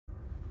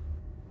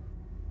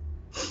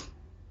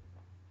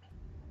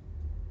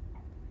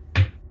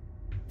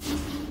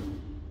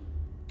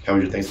How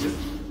was your Thanksgiving?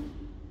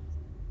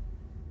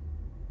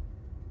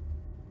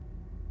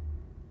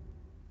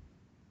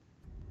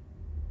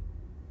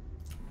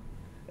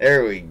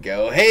 There we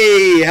go.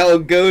 Hey, how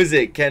goes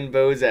it? Ken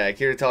Bozak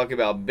here to talk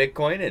about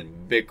Bitcoin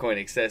and Bitcoin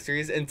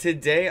accessories. And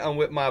today I'm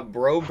with my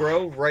bro,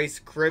 Rice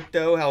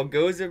Crypto. How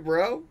goes it,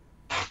 bro?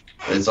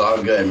 It's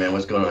all good, man.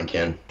 What's going on,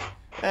 Ken?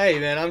 Hey,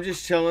 man, I'm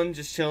just chilling,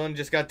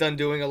 Just got done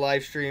doing a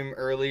live stream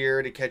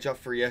earlier to catch up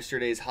for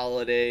yesterday's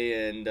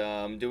holiday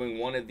and doing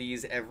one of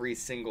these every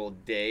single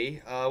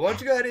day. Why don't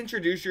you go ahead and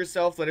introduce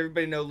yourself? Let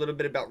everybody know a little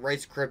bit about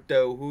Rice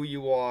Crypto, who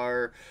you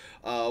are,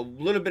 a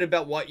little bit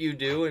about what you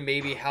do, and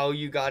maybe how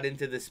you got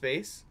into the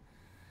space.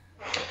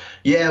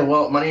 Yeah,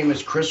 well, my name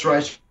is Chris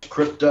Rice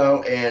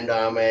Crypto, and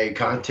I'm a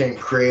content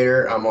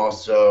creator. I'm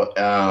also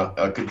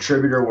a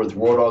contributor with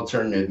World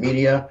Alternative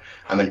Media.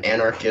 I'm an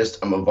anarchist.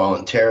 I'm a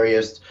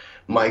voluntarist.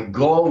 My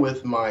goal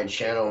with my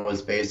channel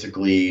is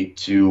basically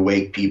to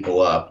wake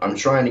people up. I'm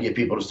trying to get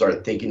people to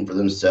start thinking for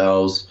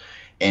themselves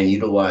and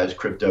utilize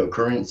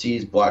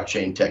cryptocurrencies,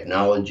 blockchain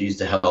technologies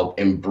to help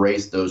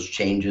embrace those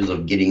changes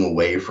of getting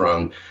away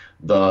from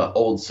the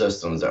old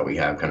systems that we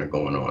have kind of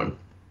going on.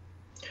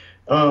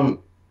 Um,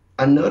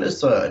 I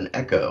noticed an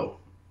echo.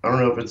 I don't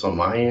know if it's on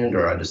my end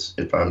or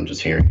if I'm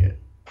just hearing it.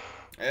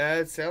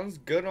 It sounds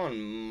good on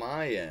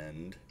my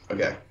end.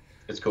 Okay,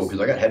 it's cool because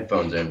I got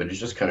headphones in, but it's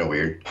just kind of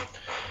weird.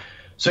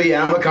 So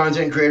yeah, I'm a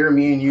content creator.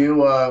 Me and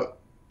you,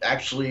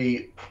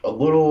 actually, a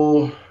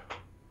little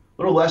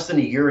less than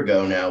a year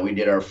ago now, we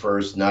did our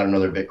first Not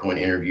Another Bitcoin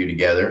interview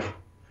together.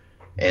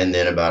 And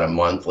then about a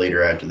month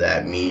later after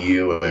that, me,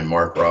 you, and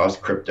Mark Ross,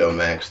 Crypto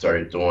Max,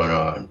 started doing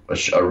a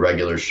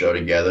regular show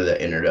together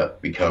that ended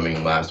up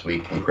becoming Last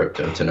Week in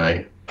Crypto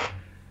Tonight.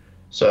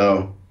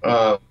 So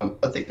I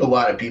think a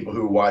lot of people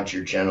who watch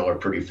your channel are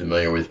pretty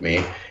familiar with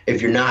me.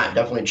 If you're not,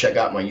 definitely check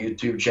out my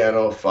YouTube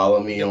channel.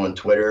 Follow me Yep. on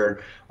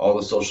Twitter, all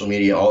the social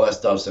media, all that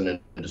stuff's in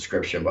the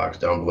description box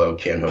down below.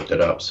 Ken hooked it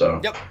up. So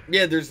Yep.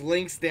 Yeah, there's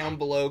links down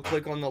below.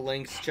 Click on the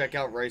links. Check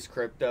out Rice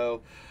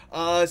Crypto.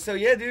 So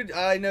yeah, dude,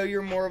 I know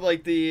you're more of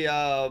like the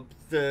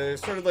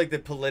sort of like the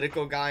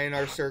political guy in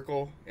our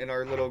circle, in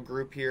our little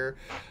group here.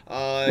 a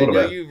I little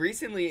know bit. you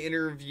recently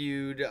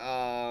interviewed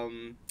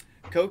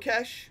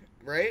Kokesh,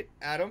 right?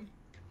 Adam?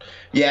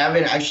 Yeah,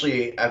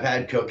 I've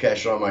had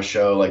Kokesh on my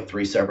show like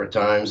 3 separate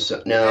times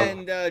now.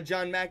 And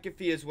John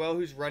McAfee as well,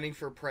 who's running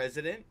for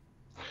president.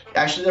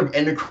 Actually,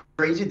 and the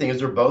crazy thing is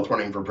they're both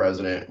running for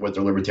president with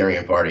the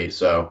Libertarian Party.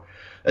 So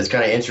it's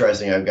kind of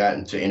interesting. I've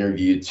gotten to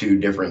interview two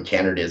different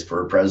candidates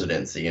for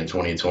presidency in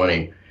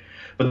 2020.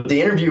 But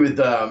the interview with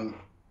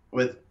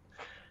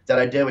that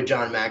I did with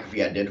John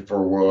McAfee, I did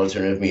for World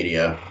Alternative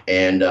Media,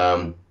 and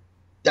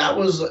that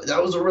was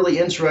a really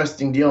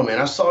interesting deal, man.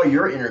 I saw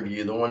your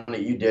interview, the one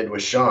that you did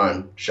with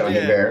Sean Yeah.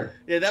 Hebert.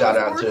 Yeah, that Shout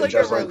was out more of to like a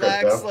Just Like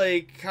relaxed Crypto.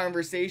 like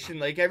conversation.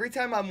 Like every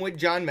time I'm with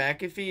John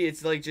McAfee,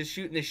 it's like just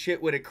shooting the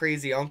shit with a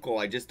crazy uncle.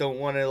 I just don't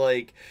want to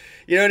like,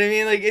 you know what I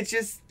mean? Like it's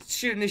just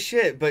shooting the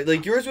shit. But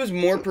like yours was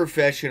more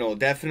professional,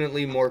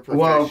 definitely more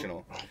Well,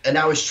 professional. and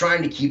I was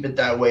trying to keep it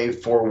that way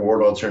for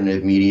World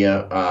Alternative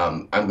Media.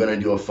 I'm going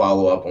to do a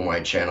follow up on my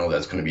channel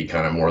that's going to be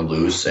kind of more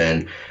loose,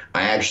 and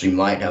I actually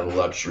might have the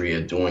luxury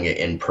of doing it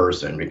in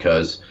person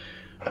because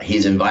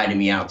he's invited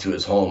me out to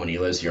his home, and he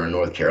lives here in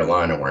North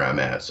Carolina where I'm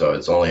at. So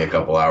it's only a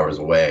couple hours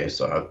away.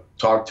 So I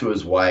talked to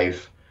his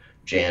wife,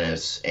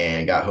 Janice,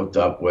 and got hooked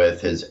up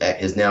with his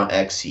now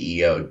ex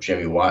CEO,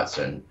 Jimmy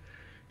Watson,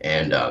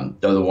 and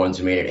they're the ones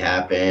who made it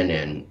happen.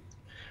 And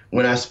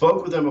when I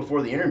spoke with him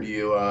before the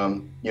interview,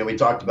 we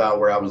talked about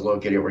where I was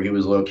located, where he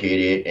was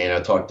located, and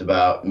I talked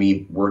about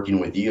me working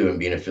with you and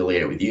being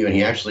affiliated with you. And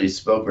he actually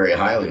spoke very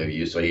highly of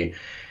you, so he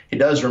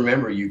does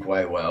remember you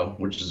quite well,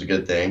 which is a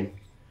good thing.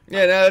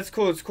 Yeah, no, that's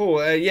cool. It's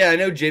cool. Yeah, I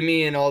know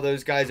Jimmy and all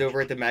those guys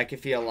over at the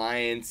McAfee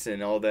Alliance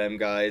and all them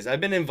guys.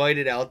 I've been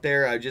invited out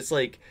there. I just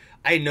like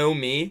I know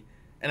me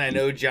and I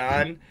know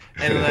John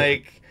and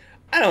like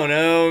I don't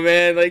know,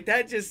 man. Like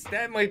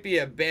that might be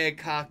a bad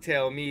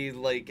cocktail. Me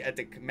like at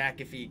the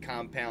McAfee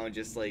compound,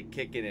 just like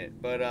kicking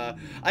it. But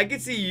I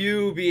could see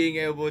you being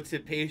able to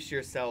pace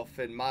yourself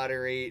and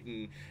moderate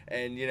and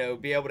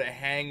be able to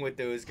hang with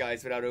those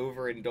guys without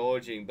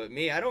overindulging. But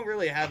me, I don't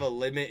really have a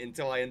limit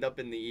until I end up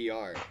in the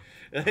ER.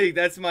 Like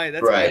that's my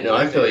Right. No,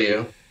 I feel limit.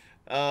 you.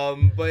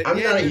 But I'm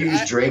yeah, not a dude,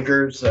 huge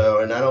drinker, so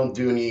and I don't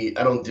do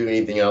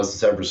anything else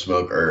except for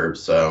smoke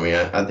herbs. So I mean,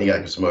 I think I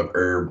can smoke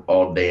herb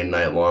all day and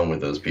night long with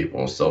those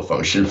people and still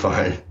function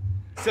fine.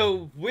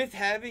 so with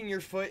having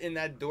your foot in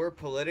that door,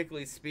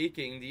 politically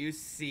speaking, do you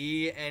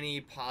see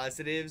any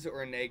positives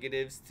or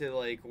negatives to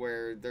like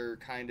where they're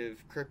kind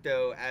of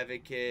crypto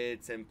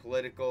advocates and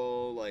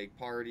political like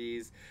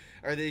parties?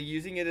 Are they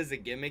using it as a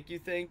gimmick, you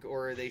think,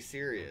 or are they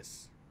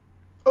serious?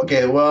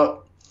 Okay,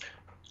 well,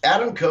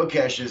 Adam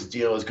Kokesh's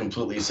deal is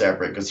completely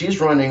separate because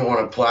he's running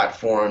on a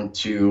platform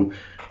to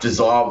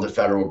dissolve the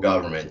federal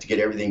government, to get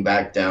everything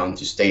back down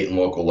to state and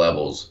local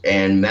levels.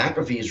 And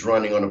McAfee's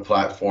running on a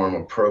platform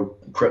of pro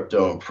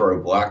crypto and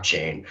pro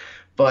blockchain.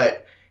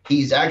 But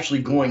he's actually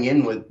going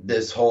in with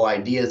this whole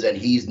idea is that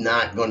he's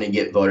not going to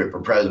get voted for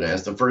president.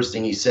 That's the first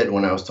thing he said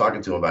when I was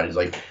talking to him about it. He's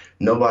like,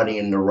 nobody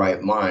in their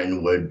right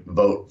mind would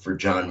vote for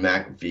John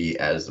McAfee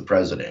as the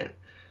president.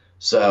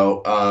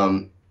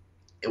 So,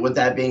 with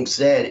that being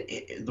said,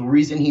 the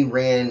reason he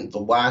ran the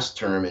last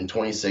term in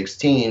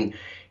 2016,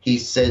 he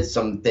said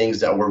some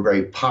things that were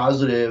very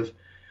positive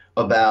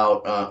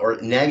about or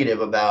negative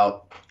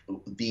about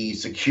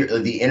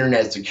the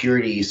internet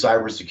security,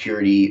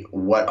 cybersecurity,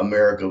 what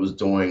America was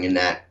doing in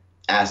that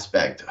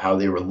aspect, how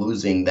they were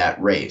losing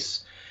that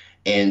race.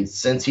 And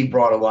since he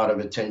brought a lot of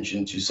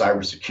attention to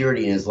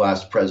cybersecurity in his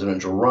last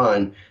presidential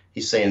run,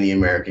 he's saying the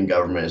American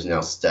government has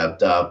now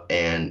stepped up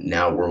and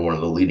now we're one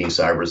of the leading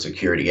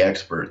cybersecurity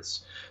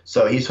experts.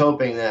 So he's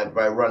hoping that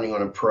by running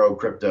on a pro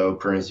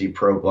cryptocurrency,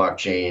 pro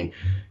blockchain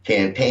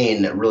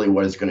campaign, that really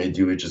what it's going to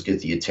do is just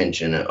get the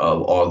attention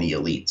of all the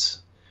elites.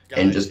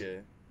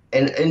 Gotcha.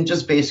 And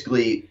just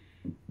basically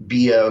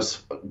be a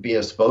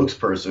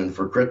spokesperson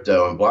for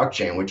crypto and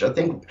blockchain, which I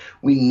think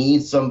we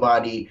need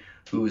somebody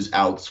who's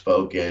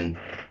outspoken,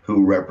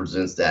 who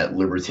represents that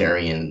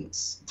libertarian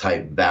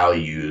type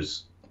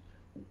values.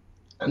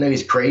 I know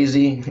he's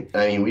crazy.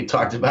 I mean, we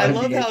talked about it.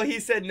 I love how he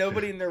said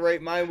nobody in their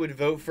right mind would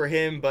vote for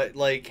him, but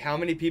like, how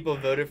many people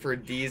voted for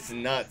these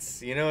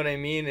nuts? You know what I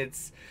mean?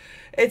 It's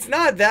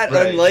not that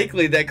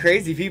unlikely that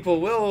crazy people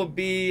will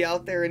be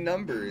out there in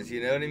numbers.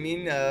 You know what I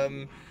mean?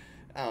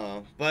 I don't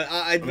know, but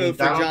I'd vote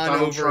for John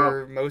over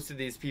Trump. Most of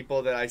these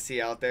people that I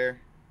see out there.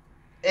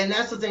 And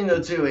that's the thing,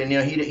 though, too. And, you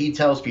know, he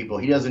tells people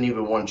he doesn't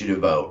even want you to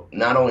vote.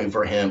 Not only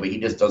for him, but he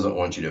just doesn't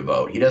want you to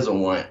vote. He doesn't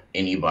want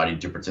anybody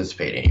to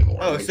participate anymore.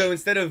 Oh, so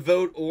instead of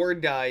vote or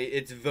die,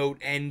 it's vote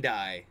and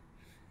die.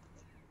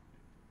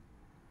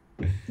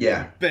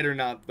 Yeah. Better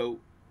not vote.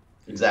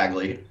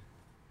 Exactly.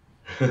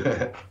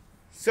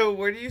 So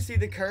where do you see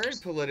the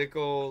current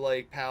political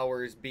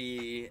powers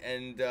be,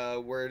 and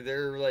where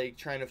they're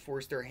trying to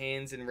force their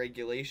hands in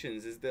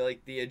regulations? Is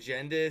the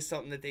agenda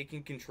something that they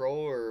can control,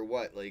 or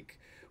what?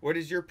 What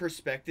is your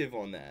perspective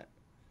on that?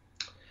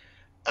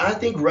 I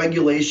think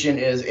regulation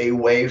is a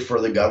way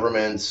for the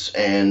governments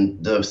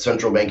and the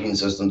central banking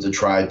system to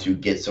try to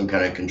get some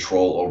kind of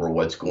control over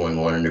what's going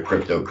on in the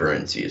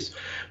cryptocurrencies.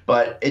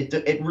 But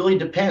it really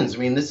depends. I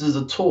mean, this is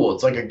a tool.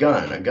 It's like a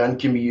gun. A gun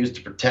can be used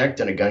to protect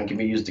and a gun can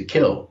be used to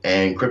kill.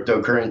 And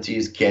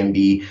cryptocurrencies can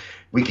be,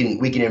 we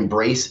can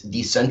embrace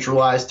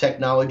decentralized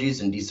technologies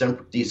and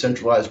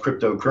decentralized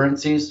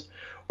cryptocurrencies,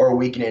 or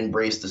we can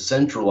embrace the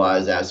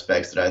centralized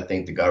aspects that I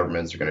think the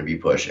governments are going to be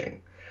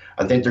pushing.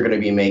 I think they're going to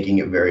be making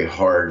it very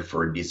hard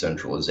for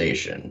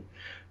decentralization,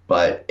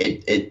 but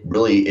it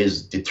really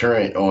is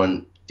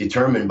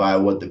determined by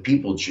what the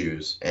people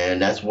choose.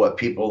 And that's what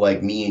people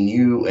like me and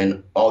you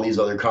and all these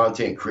other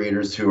content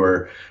creators who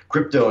are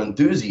crypto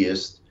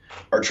enthusiasts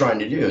are trying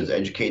to do, is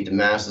educate the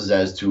masses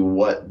as to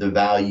what the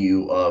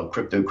value of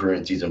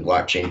cryptocurrencies and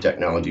blockchain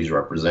technologies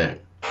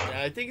represent.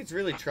 I think it's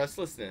really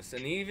trustlessness,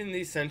 and even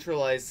these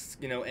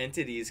centralized,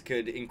 entities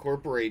could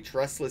incorporate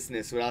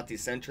trustlessness without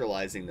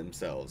decentralizing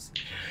themselves.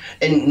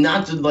 And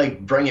not to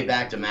bring it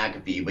back to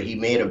McAfee, but he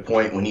made a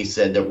point when he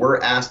said that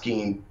we're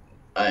asking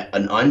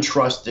an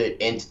untrusted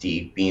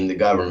entity, being the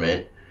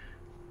government,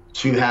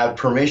 to have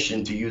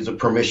permission to use a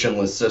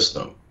permissionless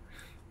system.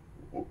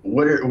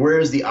 Where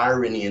is the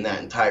irony in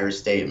that entire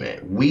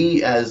statement?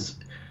 We, as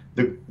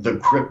the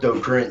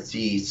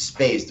cryptocurrency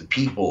space, the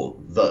people,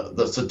 the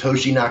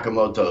Satoshi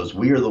Nakamotos,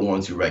 we are the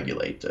ones who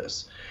regulate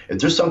this. If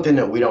there's something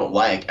that we don't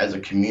like as a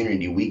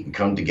community, we can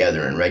come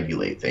together and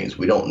regulate things.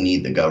 We don't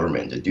need the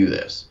government to do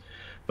this.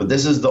 But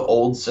this is the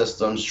old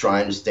systems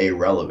trying to stay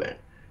relevant.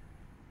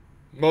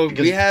 Well,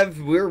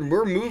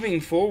 we're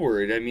moving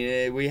forward. I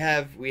mean, we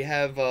have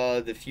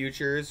the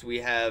futures. We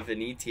have an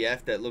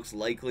ETF that looks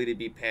likely to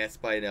be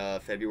passed by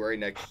February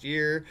next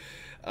year.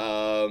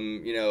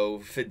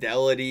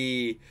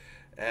 Fidelity,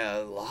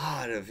 a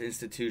lot of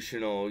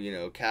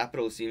institutional,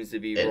 capital seems to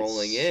be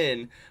rolling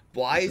in.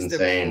 Why is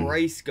the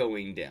price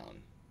going down?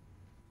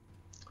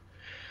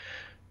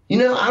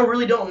 I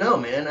really don't know,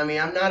 man. I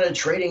mean, I'm not a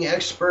trading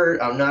expert.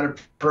 I'm not a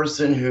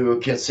person who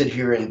can sit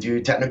here and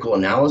do technical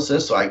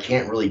analysis, so I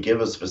can't really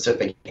give a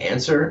specific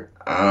answer.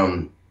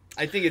 I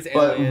think it's aliens.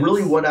 But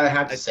really what I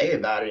have to say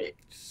about it...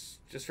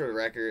 Just for the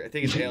record, I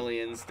think it's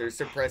aliens. They're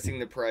suppressing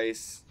the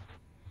price.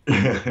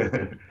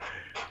 It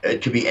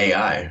could be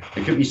AI.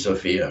 It could be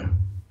Sophia.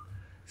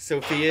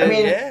 Sophia, I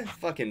mean, yeah,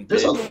 fucking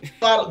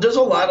bitch. There's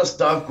a lot of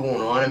stuff going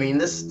on. I mean,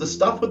 the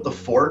stuff with the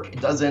fork, it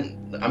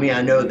doesn't. I mean,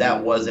 I know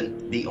that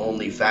wasn't the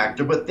only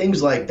factor, but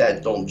things like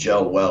that don't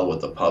gel well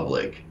with the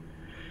public.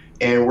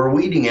 And we're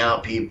weeding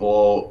out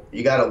people.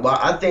 You got a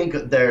lot. I think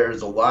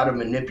there's a lot of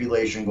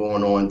manipulation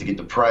going on to get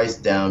the price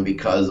down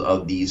because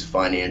of these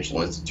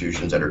financial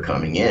institutions that are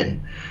coming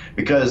in.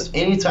 Because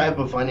any type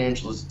of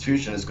financial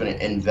institution is going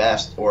to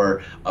invest,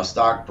 or a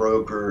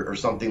stockbroker or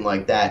something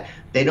like that,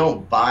 they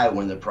don't buy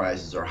when the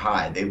prices are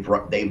high. They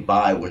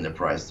buy when the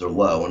prices are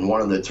low. And one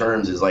of the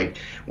terms is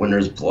when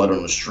there's blood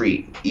on the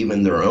street,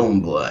 even their own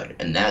blood,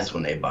 and that's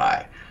when they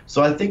buy.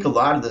 So I think a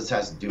lot of this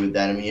has to do with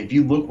that. I mean, if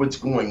you look what's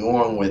going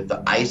on with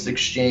the ICE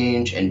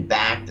exchange and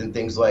Backed and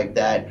things like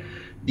that,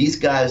 these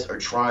guys are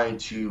trying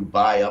to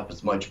buy up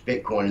as much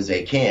Bitcoin as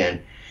they can.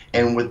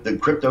 And with the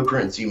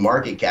cryptocurrency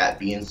market cap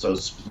being so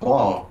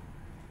small,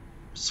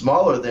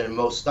 smaller than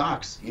most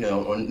stocks,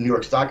 on New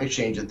York Stock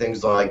Exchange and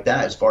things like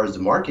that, as far as the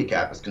market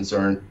cap is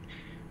concerned,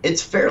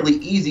 it's fairly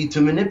easy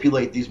to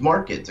manipulate these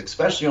markets,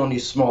 especially on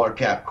these smaller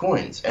cap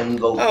coins. And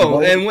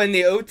and when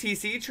the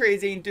OTC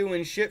trades ain't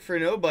doing shit for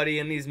nobody,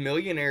 and these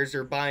millionaires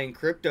are buying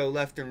crypto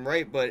left and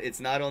right, but it's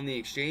not on the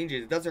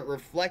exchanges, it doesn't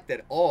reflect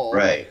at all.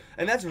 Right.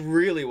 And that's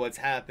really what's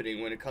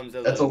happening when it comes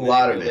to that's the a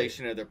lot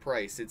manipulation of the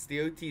price. It's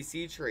the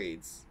OTC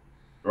trades.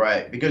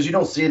 Right, because you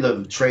don't see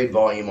the trade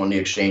volume on the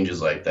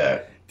exchanges like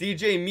that.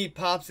 DJ Meat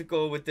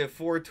Popsicle with the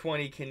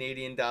 420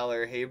 Canadian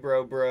dollar. Hey,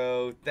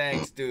 bro.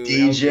 Thanks, dude.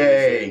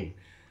 DJ.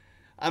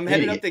 I'm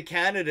heading up to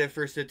Canada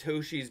for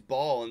Satoshi's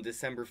Ball on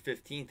December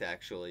 15th,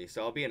 actually.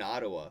 So I'll be in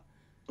Ottawa.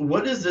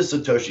 What is this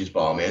Satoshi's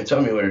Ball, man?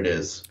 Tell me what it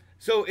is.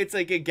 So it's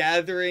like a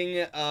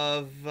gathering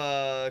of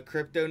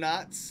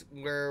cryptonauts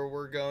where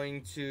we're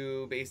going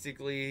to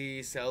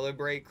basically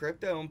celebrate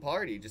crypto and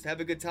party. Just have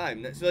a good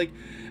time. So like,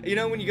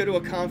 when you go to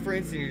a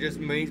conference and you're just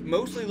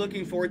mostly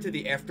looking forward to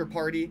the after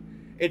party,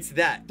 it's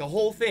that. The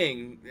whole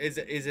thing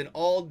is an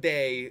all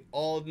day,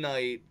 all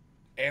night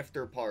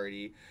after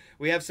party.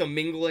 We have some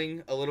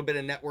mingling, a little bit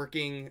of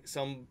networking.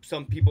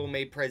 Some people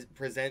may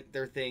present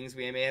their things.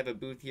 We may have a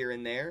booth here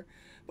and there.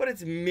 But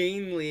it's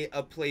mainly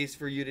a place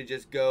for you to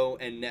just go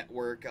and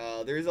network.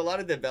 There's a lot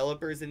of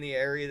developers in the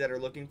area that are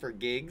looking for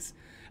gigs,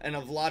 and a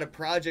lot of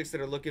projects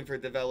that are looking for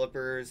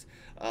developers,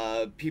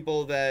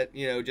 people that,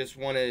 just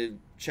want to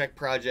check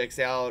projects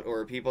out,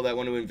 or people that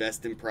want to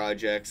invest in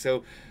projects.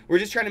 So we're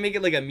just trying to make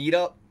it like a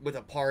meetup with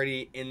a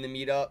party in the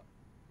meetup.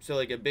 So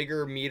like a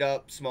bigger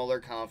meetup, smaller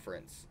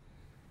conference.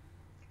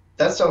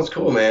 That sounds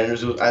cool, man. I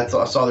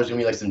saw there's gonna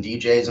be like some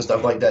DJs and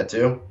stuff like that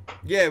too.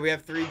 Yeah, we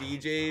have 3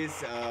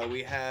 DJs.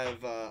 We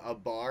have a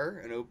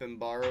bar, an open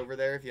bar over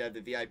there if you have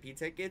the VIP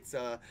tickets.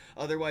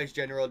 Otherwise,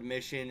 general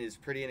admission is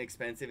pretty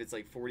inexpensive. It's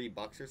like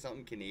 $40 or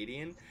something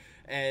Canadian.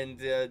 And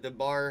the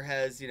bar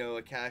has,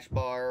 a cash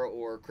bar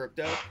or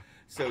crypto.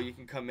 So you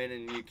can come in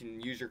and you can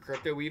use your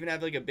crypto. We even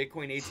have like a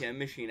Bitcoin ATM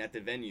machine at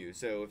the venue.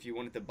 So if you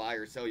wanted to buy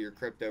or sell your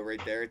crypto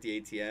right there at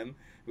the ATM,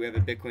 we have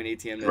a Bitcoin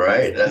ATM.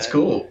 Right, that's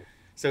cool.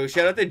 So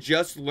shout out to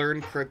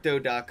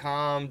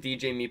JustLearnCrypto.com,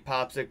 DJ Me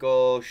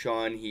Popsicle,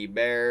 Sean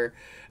Hebert,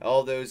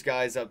 all those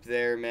guys up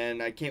there, man.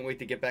 I can't wait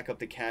to get back up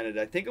to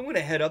Canada. I think I'm going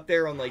to head up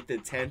there on like the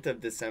 10th of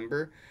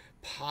December,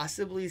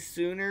 possibly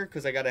sooner,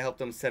 because I got to help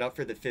them set up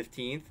for the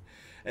 15th.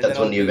 And that's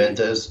when the event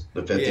is,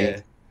 the 15th?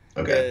 Yeah.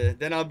 Okay.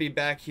 Then I'll be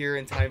back here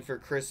in time for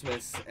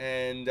Christmas.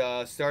 And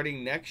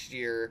starting next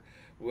year,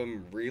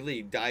 I'm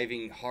really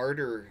diving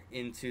harder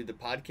into the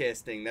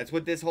podcasting. That's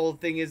what this whole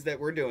thing is that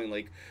we're doing.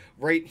 Like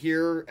right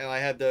here, I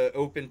have the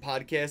open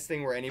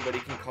podcasting where anybody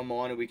can come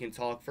on and we can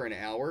talk for an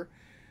hour.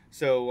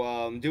 So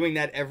I'm doing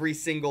that every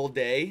single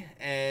day,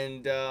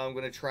 and I'm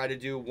going to try to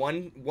do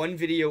one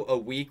video a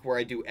week where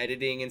I do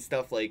editing and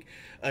stuff, like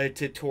a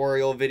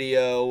tutorial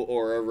video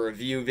or a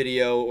review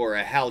video or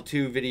a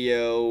how-to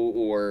video,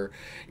 or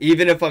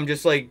even if I'm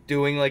just like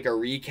doing like a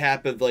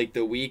recap of like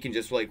the week and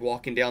just like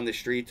walking down the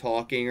street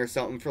talking or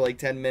something for like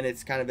 10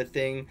 minutes kind of a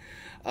thing.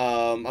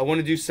 I want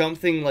to do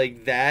something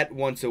like that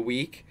once a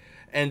week.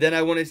 And then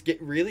I want to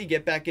really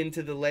get back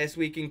into the Last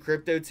Week in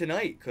Crypto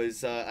tonight,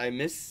 because I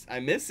miss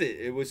it.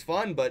 It was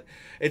fun, but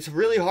it's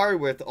really hard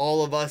with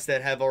all of us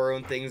that have our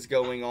own things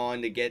going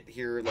on to get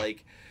here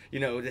like,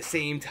 the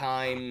same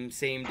time,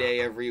 same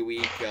day every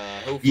week.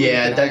 Hopefully we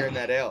can iron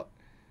that out.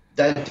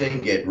 That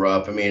did get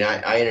rough. I mean,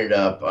 I ended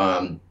up,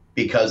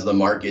 because the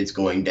market's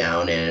going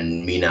down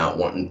and me not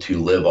wanting to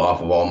live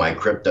off of all my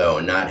crypto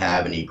and not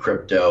have any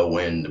crypto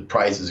when the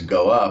prices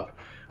go up,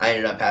 I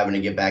ended up having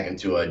to get back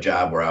into a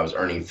job where I was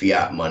earning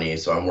fiat money,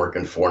 so I'm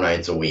working 4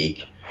 nights a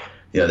week.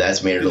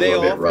 That's made it a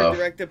little bit rough. Do they offer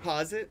direct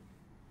deposit?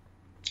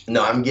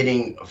 No,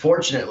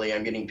 fortunately,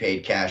 I'm getting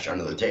paid cash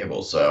under the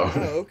table, so.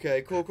 Oh,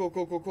 okay.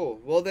 Cool.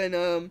 Well, then,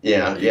 you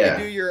can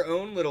do your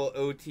own little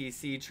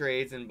OTC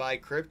trades and buy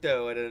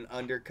crypto at an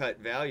undercut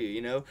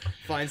value,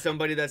 Find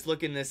somebody that's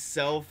looking to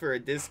sell for a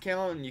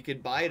discount, and you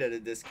could buy it at a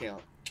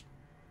discount.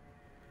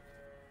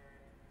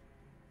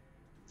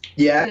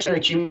 Yeah, I've been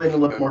accumulating a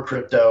little bit more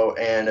crypto,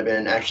 and I've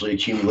been actually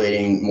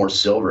accumulating more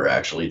silver,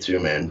 actually,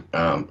 too, man.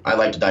 I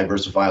like to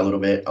diversify a little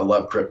bit. I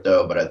love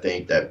crypto, but I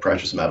think that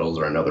precious metals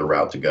are another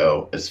route to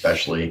go,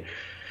 especially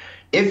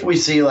if we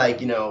see,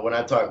 like, when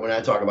I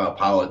talk about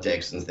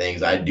politics and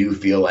things, I do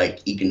feel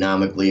like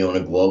economically on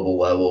a global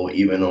level,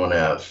 even on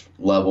a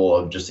level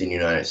of just in the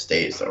United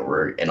States, that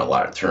we're in a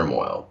lot of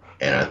turmoil.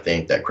 And I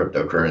think that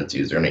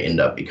cryptocurrencies are going to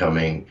end up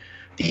becoming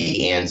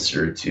the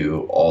answer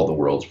to all the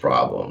world's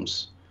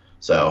problems.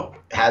 So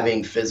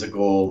having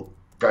physical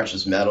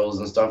precious metals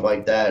and stuff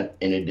like that,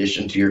 in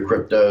addition to your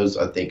cryptos,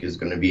 I think is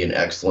going to be an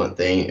excellent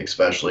thing,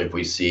 especially if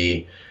we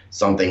see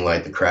something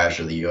like the crash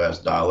of the US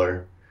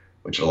dollar,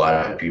 which a lot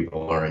of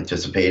people are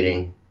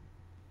anticipating.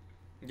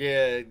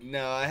 Yeah,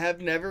 no, I have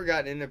never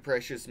gotten into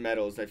precious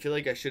metals. I feel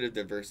like I should have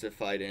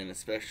diversified in,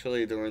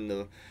 especially during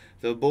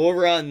the bull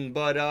run.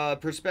 But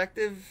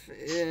perspective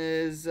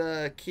is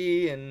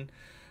key, and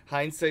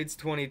hindsight's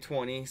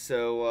 2020.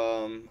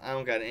 So I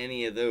don't got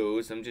any of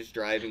those. I'm just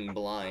driving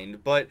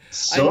blind. But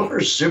I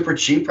Silver's super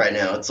cheap right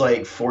now. It's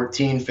like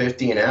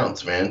 14.50 an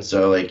ounce, man.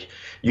 So like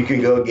you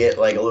can go get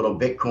like a little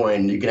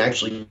Bitcoin. You can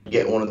actually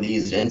get one of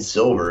these in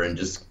silver and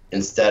just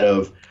instead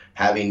of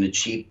having the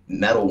cheap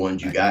metal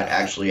ones you got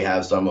actually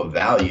have some of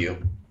value.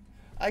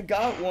 I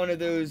got one of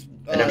those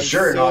And I'm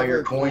sure in all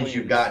your silver coins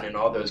you've coins. gotten in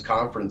all those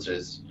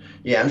conferences,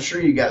 yeah, I'm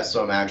sure you got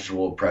some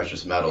actual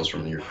precious metals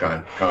from your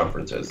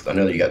conferences. I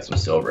know that you got some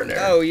silver in there.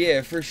 Oh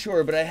yeah, for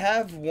sure. But I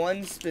have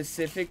one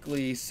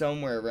specifically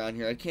somewhere around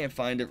here. I can't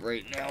find it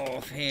right now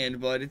offhand,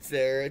 but it's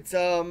there. It's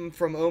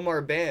from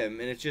Omar Bam,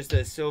 and it's just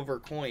a silver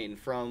coin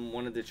from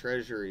one of the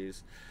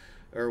treasuries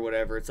or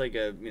whatever. It's like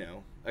a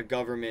a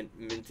government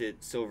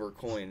minted silver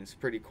coin. It's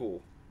pretty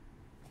cool.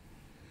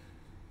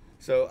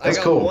 So That's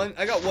cool.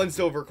 I got one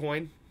silver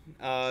coin.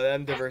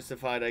 I'm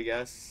diversified, I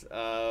guess.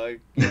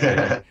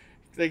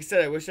 Like I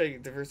said, I wish I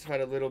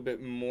diversified a little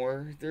bit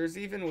more. There's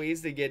even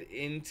ways to get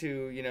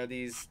into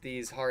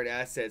these hard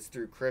assets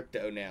through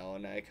crypto now,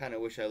 and I kind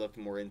of wish I looked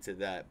more into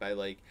that by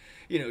like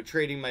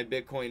trading my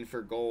Bitcoin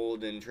for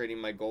gold and trading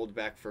my gold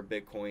back for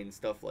Bitcoin,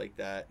 stuff like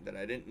that that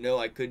I didn't know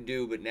I could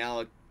do, but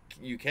now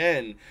you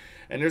can.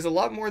 And there's a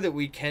lot more that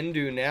we can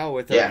do now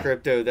with our Yeah.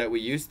 crypto that we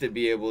used to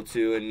be able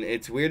to, and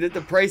it's weird that the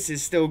price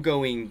is still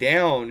going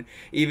down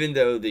even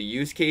though the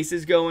use case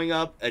is going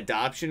up,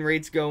 adoption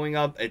rates going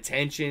up,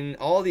 attention,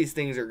 all these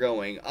things are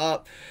going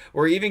up.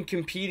 We're even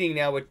competing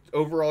now with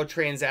overall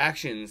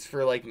transactions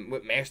for like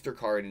with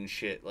MasterCard and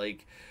shit,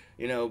 like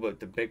but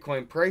the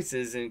Bitcoin price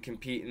isn't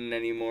competing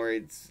anymore.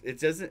 It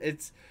doesn't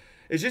it's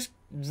just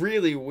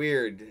really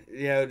weird,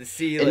 to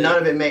see And like.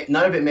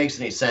 none of it makes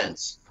any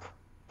sense.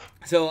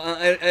 So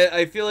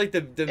I feel like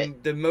Eh,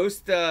 the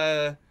most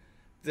the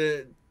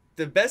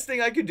the best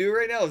thing I could do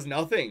right now is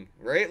nothing,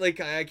 right? Like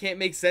I can't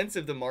make sense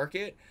of the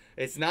market.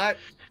 It's not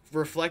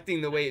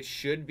reflecting the way it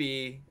should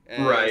be,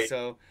 Right.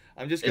 so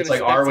I'm just It's gonna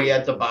like, are we spectate.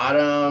 at the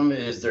bottom?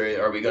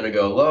 Are we going to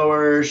go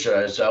lower? Should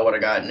I sell what I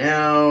got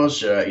now?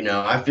 Should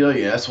I, I feel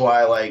you. That's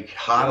why I like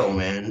HODL,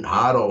 man.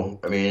 HODL.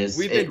 I mean,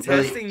 We've been it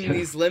really, testing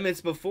these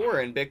limits before,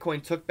 and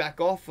Bitcoin took back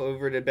off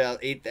over to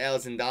about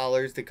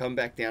 $8,000 to come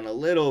back down a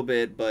little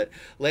bit. But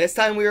last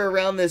time we were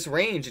around this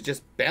range, it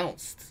just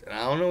bounced. And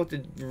I don't know what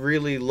to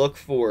really look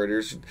for.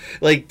 There's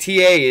like TA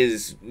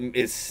is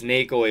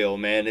snake oil,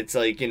 man. It's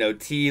like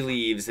tea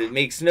leaves. It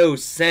makes no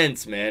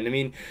sense, man. I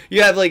mean,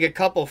 you have like a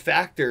couple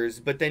factors,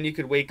 but then you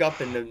could wake up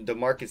and the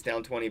market's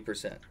down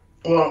 20%.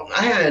 well,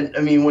 I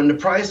mean, when the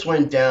price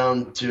went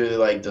down to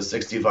like the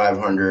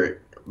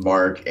 6,500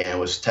 mark and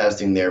was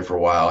testing there for a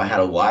while, I had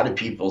a lot of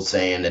people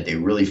saying that they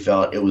really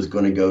felt it was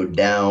going to go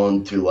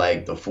down to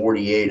like the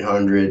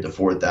 4,800 to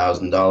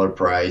 $4,000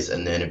 price.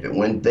 And then if it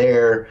went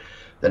there,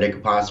 that it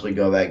could possibly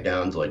go back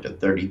down to like the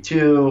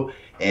 32.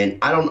 And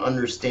I don't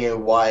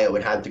understand why it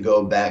would have to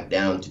go back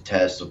down to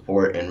test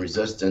support and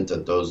resistance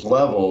at those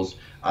levels.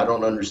 I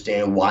don't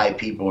understand why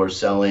people are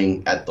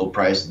selling at the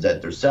prices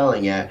that they're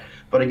selling at.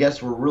 But I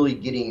guess we're really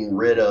getting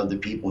rid of the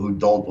people who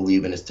don't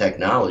believe in this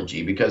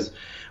technology because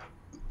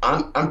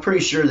I'm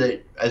pretty sure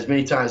that as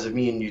many times as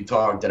me and you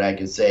talk that I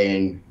can say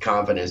in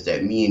confidence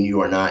that me and you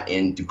are not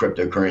into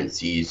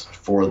cryptocurrencies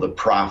for the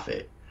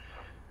profit.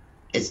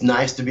 It's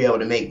nice to be able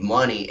to make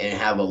money and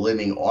have a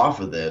living off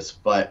of this,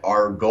 but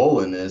our goal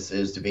in this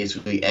is to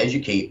basically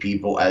educate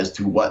people as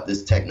to what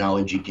this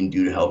technology can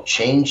do to help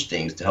change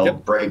things, to Yep.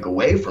 help break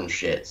away from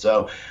shit.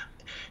 So,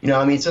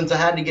 I mean, since I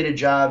had to get a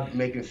job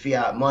making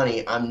fiat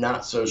money, I'm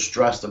not so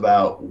stressed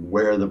about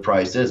where the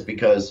price is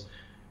because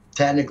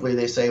technically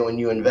they say when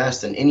you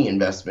invest in any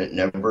investment,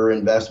 never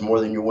invest more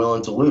than you're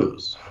willing to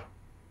lose.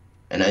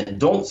 And I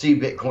don't see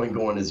Bitcoin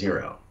going to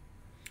zero.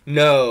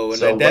 No,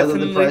 and I So whether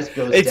the definitely price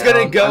goes it's gonna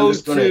down, I'm go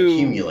just going to to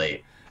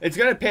accumulate. it's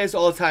gonna pass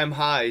all time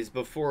highs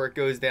before it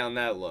goes down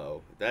that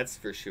low. That's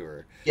for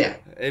sure. Yeah.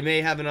 It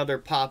may have another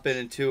pop in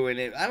and two,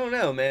 and I don't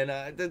know, man.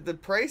 The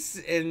price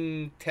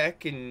in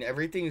tech and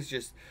everything is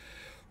just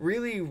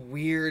really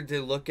weird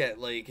to look at.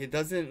 Like it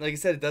doesn't, like I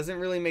said, it doesn't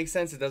really make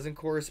sense. It doesn't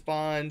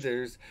correspond.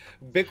 There's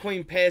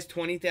Bitcoin passed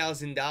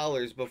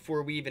 $20,000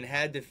 before we even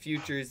had the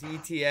futures,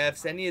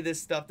 ETFs, any of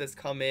this stuff that's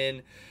come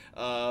in.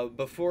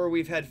 Before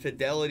we've had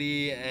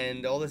Fidelity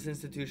and all this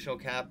institutional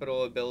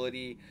capital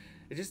ability,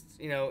 it just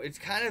it's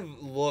kind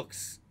of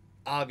looks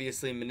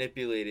obviously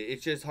manipulated.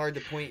 It's just hard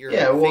to point your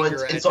Yeah, well,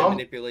 finger at the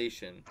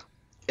manipulation.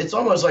 it's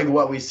almost like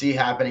what we see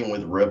happening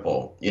with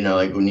Ripple.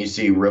 Like when you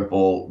see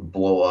Ripple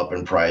blow up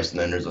in price and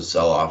then there's a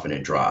sell-off and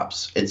it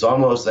drops. It's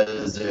almost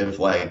as if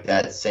like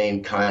that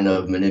same kind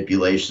of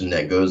manipulation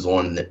that goes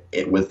on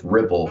with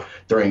Ripple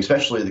during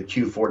especially the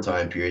Q4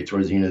 time period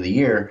towards the end of the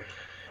year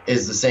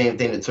is the same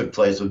thing that took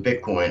place with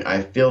Bitcoin.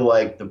 I feel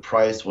like the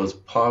price was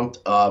pumped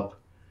up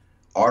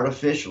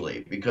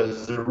artificially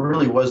because there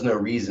really was no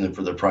reason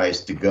for the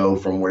price to go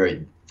from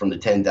from the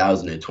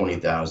 10,000 to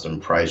 20,000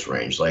 price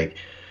range. Like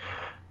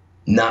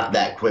not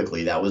that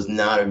quickly. That was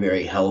not a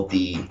very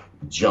healthy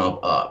jump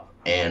up.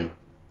 And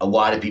a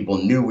lot of people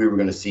knew we were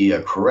going to see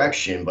a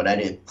correction, but I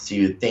didn't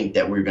think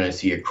that we were going to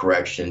see a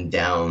correction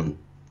down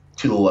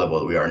to the level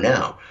that we are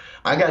now.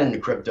 I got into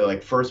crypto,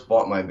 like first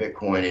bought my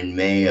Bitcoin in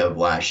May of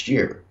last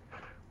year.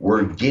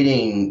 We're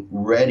getting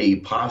ready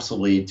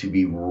possibly to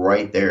be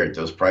right there at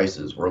those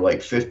prices. We're like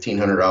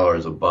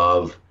 $1,500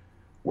 above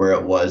where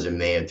it was in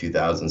May of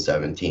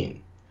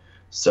 2017.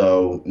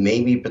 So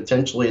maybe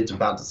potentially it's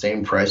about the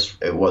same price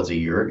it was a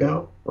year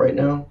ago right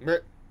now,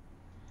 Right.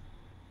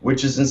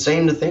 which is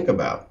insane to think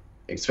about,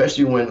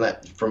 especially when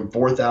that from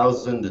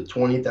 4,000 to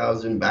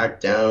 20,000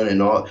 back down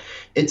and all.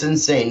 It's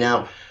insane.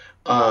 Now,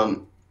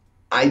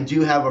 I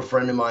do have a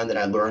friend of mine that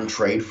I learned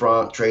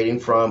trading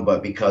from,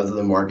 but because of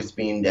the markets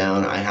being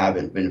down, I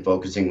haven't been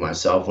focusing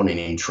myself on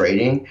any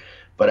trading.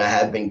 But I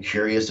have been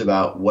curious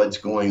about what's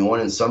going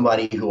on, and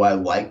somebody who I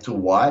like to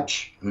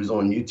watch, who's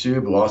on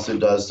YouTube, who also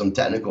does some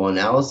technical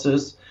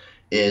analysis,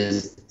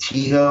 is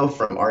Tiho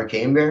from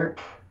Arcane Bear.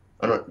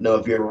 I don't know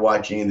if you're ever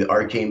watching the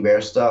Arcane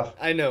Bear stuff.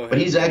 I know him, but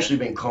he's yeah. actually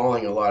been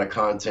calling a lot of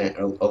content,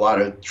 a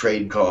lot of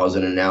trade calls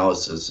and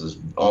analysis is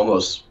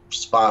almost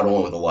spot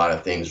on with a lot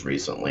of things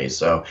recently.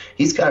 So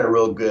he's got a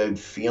real good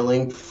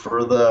feeling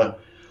for the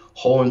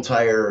whole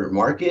entire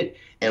market.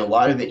 And a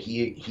lot of it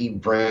he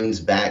brings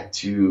back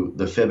to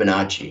the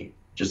Fibonacci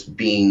just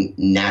being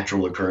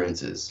natural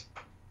occurrences.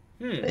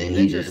 And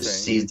he just Interesting.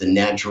 sees the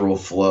natural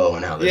flow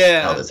and how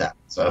Yeah. this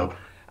happens. So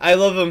I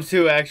love him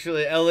too,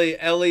 actually.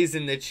 Ellie's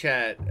in the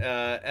chat.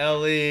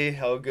 Ellie,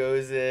 how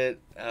goes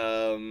it?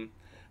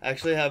 I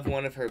actually have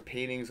one of her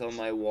paintings on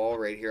my wall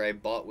right here. I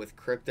bought with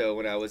crypto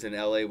when I was in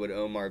LA with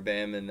Omar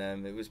Bam and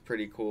them. It was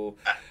pretty cool.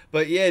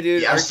 But yeah,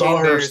 dude, yeah, I saw Arcane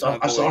her Bear is my stuff.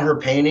 I saw boy. her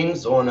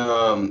paintings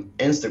on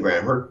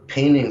Instagram. Her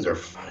paintings are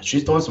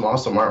she's doing some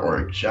awesome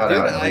artwork. Shout Dude,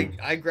 out, I, Ellie.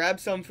 I grabbed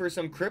some for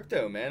some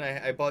crypto, man.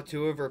 I bought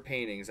two of her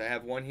paintings. I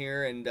have one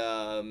here, and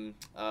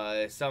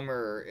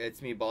Summer,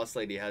 It's Me Boss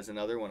Lady, has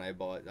another one I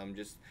bought. I'm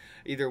just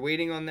either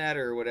waiting on that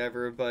or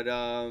whatever. But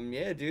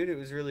yeah, dude, it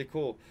was really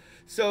cool.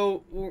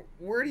 So,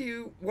 what are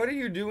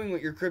you doing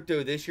with your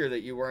crypto this year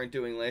that you weren't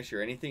doing last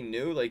year? Anything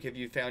new? Like, have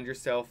you found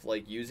yourself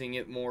like using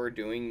it more,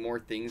 doing more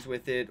things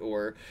with it,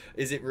 or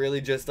is it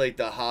really just like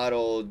the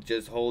hodl,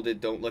 just hold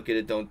it, don't look at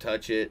it, don't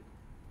touch it?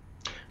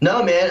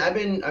 No, man,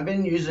 I've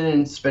been using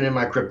and spending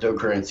my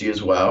cryptocurrency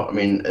as well. I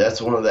mean,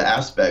 that's one of the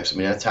aspects. I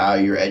mean, that's how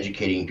you're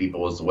educating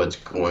people as to what's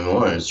going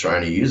on is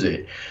trying to use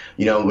it.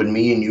 You know, when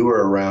me and you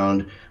were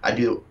around,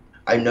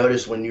 I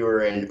noticed when you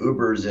were in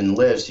Ubers and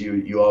Lyfts,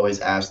 you always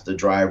ask the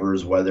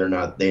drivers whether or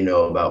not they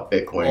know about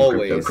Bitcoin and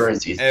Always,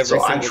 cryptocurrencies. every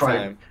So single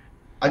time.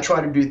 I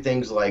try to do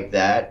things like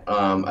that.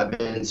 I've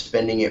been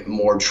spending it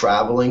more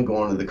traveling,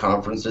 going to the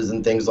conferences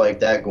and things like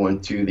that, going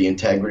to the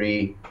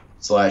Integrity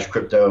slash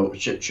crypto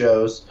shit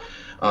shows.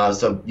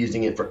 So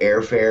using it for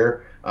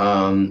airfare.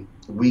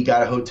 We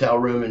got a hotel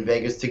room in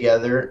Vegas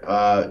together,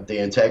 the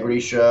Integrity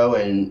show,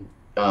 and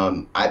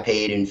I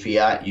paid in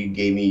fiat. You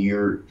gave me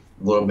your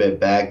little bit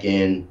back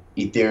in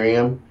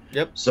Ethereum.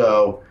 Yep.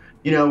 So,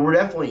 you know, we're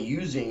definitely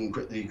using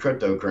the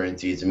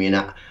cryptocurrencies. I mean,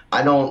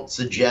 I don't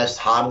suggest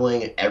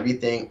hodling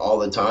everything all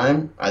the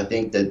time. I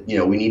think that, you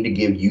know, we need to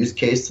give use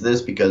case to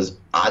this because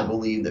I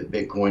believe that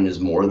Bitcoin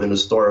is more than a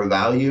store of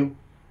value.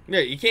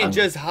 Yeah, you can't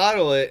just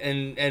hodl it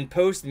and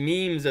post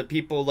memes of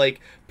people like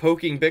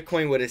poking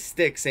Bitcoin with a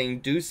stick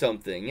saying do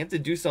something. You have to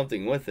do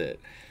something with it.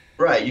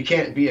 Right, you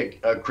can't be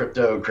a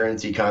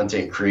cryptocurrency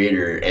content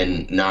creator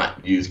and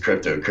not use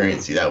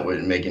cryptocurrency. That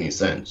wouldn't make any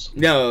sense.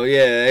 No,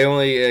 yeah, I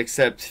only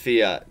accept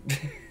fiat.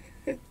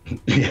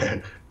 Yeah.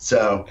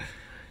 So,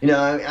 you know,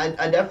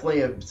 I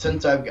definitely have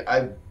since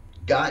I've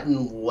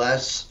gotten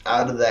less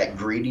out of that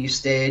greedy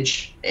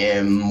stage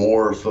and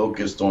more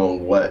focused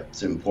on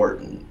what's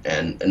important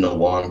and in the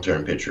long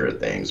term picture of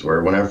things.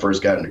 Where when I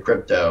first got into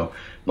crypto,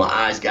 my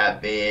eyes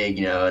got big,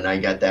 you know, and I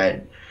got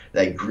that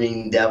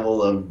green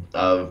devil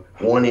of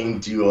wanting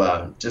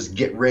to just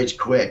get rich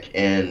quick,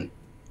 and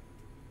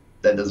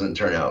that doesn't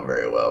turn out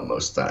very well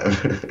most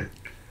time.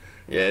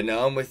 Yeah,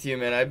 no, I'm with you,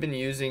 man. I've been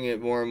using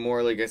it more and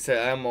more. Like I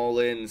said, I'm all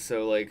in,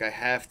 so like I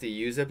have to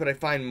use it, but I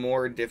find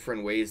more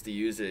different ways to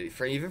use it.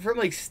 For even from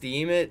like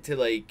Steam it to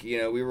like, you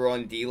know, we were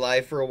on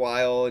DLive for a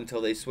while until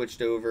they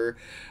switched over.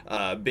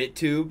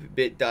 BitTube,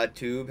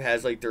 bit.tube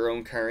has like their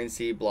own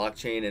currency,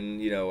 blockchain,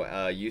 and you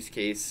know, use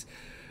case.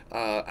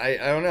 I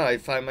don't know. I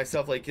find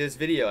myself like this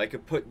video. I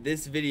could put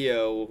this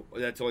video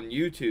that's on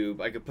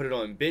YouTube. I could put it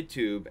on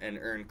BitTube and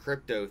earn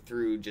crypto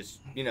through just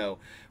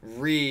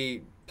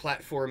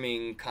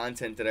re-platforming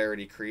content that I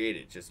already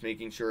created. Just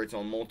making sure it's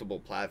on multiple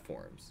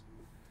platforms.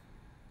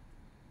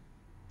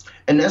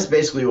 And that's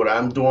basically what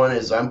I'm doing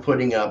is I'm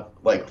putting up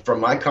like from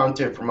my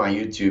content from my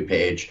YouTube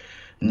page,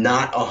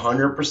 not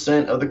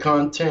 100% of the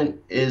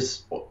content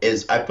is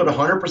I put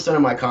 100%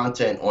 of my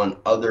content on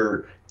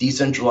other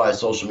decentralized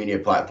social media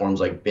platforms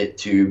like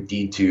BitTube,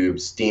 DTube,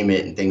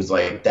 Steemit, and things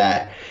like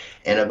that,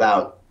 and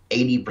about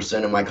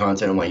 80% of my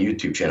content on my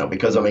YouTube channel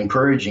because I'm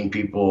encouraging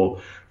people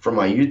from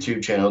my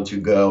YouTube channel to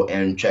go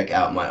and check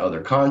out my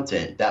other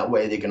content. That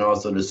way they can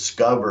also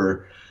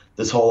discover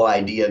this whole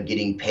idea of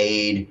getting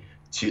paid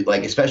to,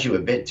 like, especially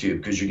with BitTube,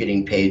 because you're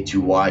getting paid to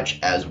watch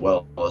as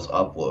well as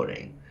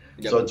uploading.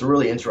 Yep. So it's a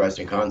really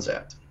interesting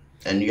concept.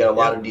 And you got a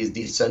lot of these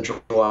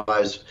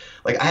decentralized,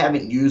 like, I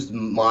haven't used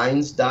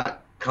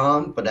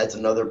Minds.com, but that's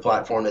another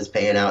platform that's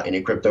paying out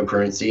any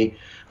cryptocurrency.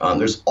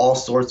 There's all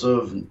sorts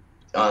of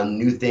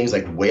new things,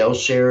 like Whale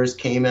Shares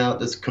came out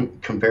that's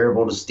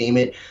comparable to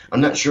Steemit.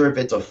 I'm not sure if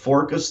it's a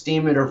fork of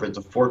Steemit or if it's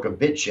a fork of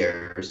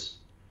BitShares,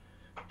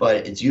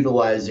 but it's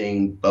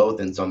utilizing both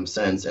in some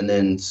sense. And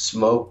then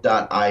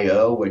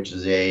Smoke.io, which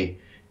is a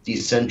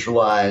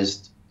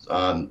decentralized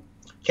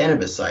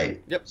cannabis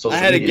site. Yep. I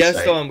had a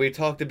guest on. We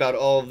talked about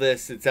all of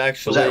this. It's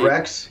actually... Was that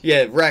Rex?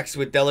 Yeah, Rex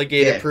with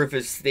Delegated Proof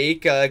of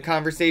Stake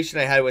conversation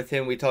I had with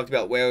him. We talked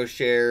about Whale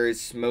Shares,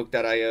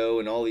 Smoke.io,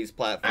 and all these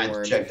platforms. I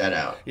have to check that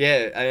out.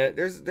 Yeah,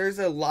 there's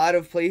a lot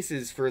of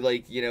places for,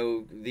 like, you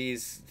know,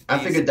 these I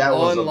figured that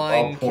was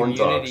all porn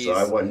talk, so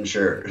I wasn't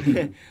sure.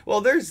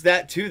 Well, there's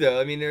that too, though.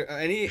 I mean,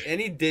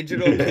 any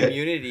digital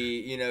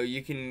community, you know,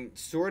 you can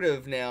sort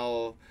of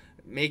now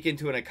make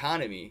into an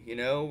economy, you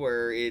know,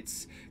 where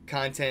it's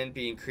content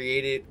being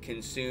created,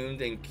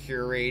 consumed, and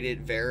curated,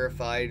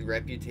 verified,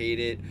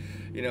 reputated.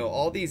 You know,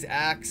 all these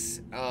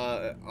acts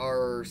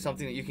are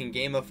something that you can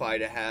gamify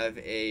to have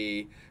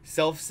a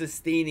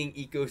self-sustaining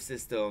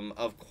ecosystem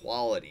of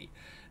quality.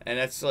 And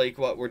that's like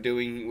what we're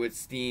doing with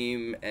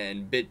Steem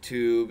and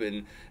BitTube,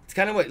 and it's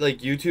kind of what like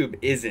YouTube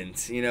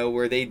isn't, you know,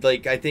 where they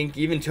like, I think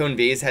even Tone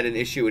Vays had an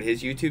issue with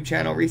his YouTube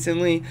channel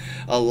recently.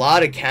 A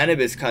lot of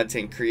cannabis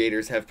content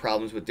creators have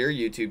problems with their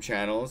YouTube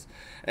channels,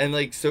 and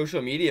like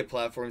social media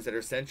platforms that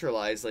are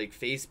centralized like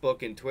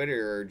Facebook and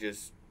Twitter are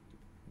just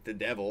the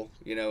devil,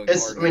 you know.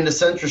 I mean, the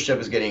censorship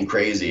is getting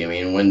crazy. I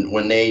mean,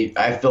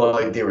 I feel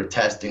like they were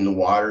testing the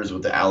waters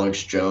with the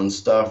Alex Jones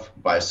stuff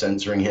by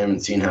censoring him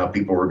and seeing how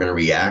people were going to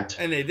react.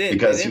 And they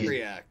did. They did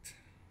react.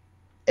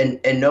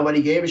 And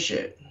nobody gave a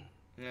shit.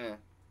 Yeah.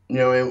 You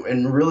know,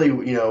 and really,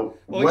 you know,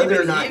 well,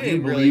 whether or not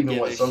you believe in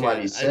what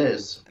somebody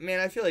says. I mean,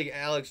 I feel like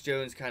Alex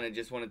Jones kind of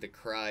just wanted to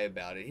cry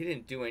about it. He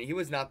didn't do any. He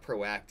was not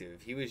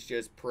proactive. He was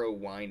just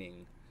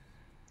pro-whining.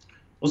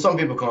 Well, some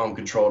people call him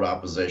controlled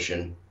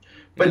opposition.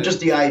 But just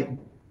the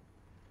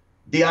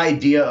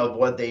idea of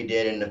what they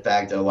did and the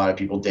fact that a lot of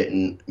people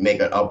didn't make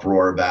an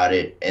uproar about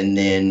it, and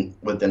then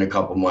within a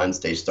couple months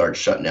they start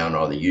shutting down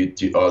all the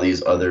YouTube, all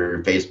these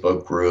other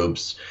Facebook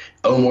groups.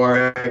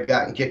 Omar had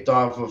gotten kicked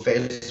off of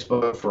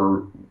Facebook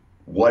for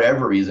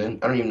whatever reason.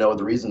 I don't even know what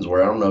the reasons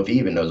were. I don't know if he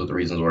even knows what the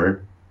reasons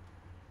were.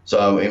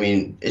 So, I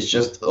mean, it's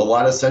just a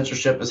lot of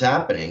censorship is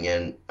happening,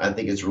 and I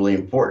think it's really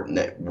important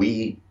that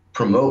we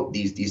promote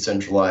these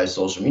decentralized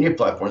social media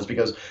platforms,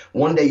 because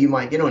one day you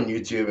might get on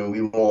YouTube and we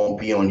won't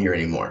be on here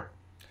anymore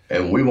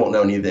and we won't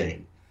know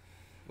anything.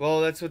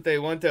 Well, that's what they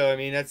want, though. I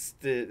mean,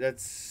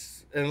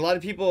 and a lot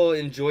of people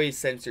enjoy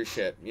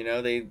censorship, you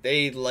know.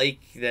 They like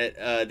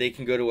that they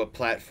can go to a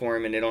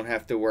platform and they don't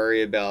have to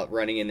worry about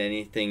running in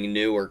anything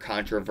new or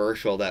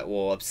controversial that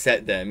will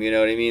upset them, you know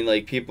what I mean?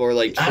 Like, people are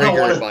like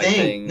triggered by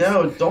things.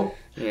 No,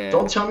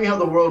 don't tell me how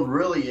the world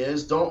really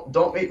is.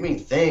 Don't make me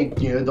think,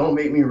 you know, don't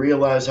make me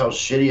realize how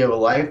shitty of a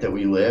life that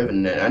we live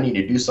and that I need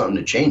to do something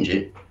to change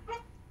it.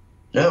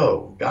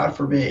 No, God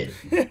forbid.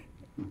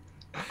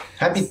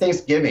 Happy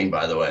Thanksgiving,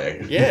 by the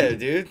way. Yeah,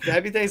 dude.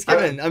 Happy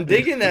Thanksgiving. I'm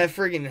digging that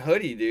friggin'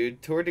 hoodie,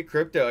 dude. Tour de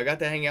Crypto. I got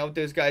to hang out with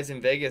those guys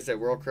in Vegas at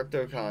World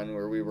CryptoCon,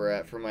 where we were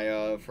at for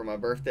my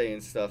birthday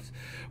and stuff.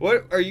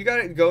 What are you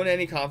going to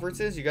any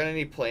conferences? You got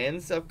any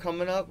plans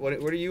coming up? What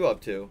are you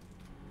up to?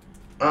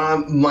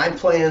 My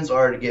plans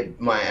are to get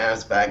my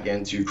ass back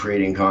into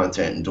creating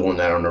content and doing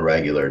that on a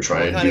regular,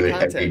 trying to do it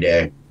every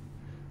day.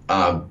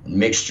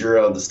 Mixture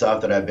of the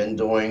stuff that I've been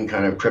doing,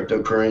 kind of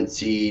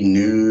cryptocurrency,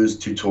 news,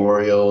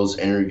 tutorials,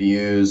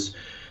 interviews,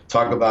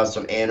 talk about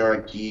some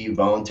anarchy,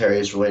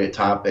 voluntarist related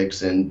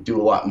topics, and do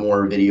a lot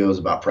more videos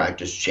about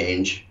practice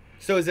change.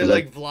 So is it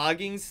like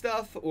vlogging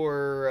stuff,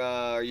 or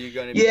are you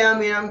going to be... Yeah, I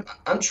mean,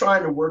 I'm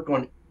trying to work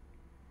on...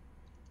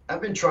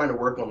 I've been trying to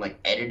work on like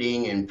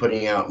editing and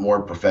putting out more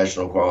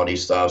professional quality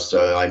stuff.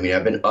 So, I mean,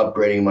 I've been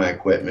upgrading my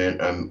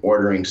equipment. I'm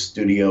ordering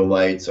studio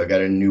lights. I got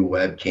a new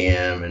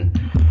webcam and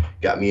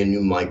got me a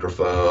new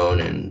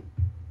microphone. And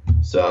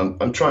so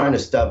I'm trying to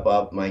step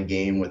up my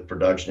game with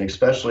production,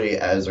 especially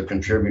as a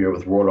contributor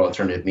with World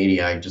Alternative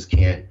Media. I just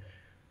can't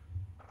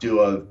do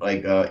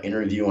a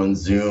interview on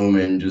Zoom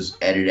and just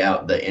edit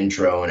out the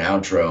intro and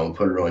outro and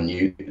put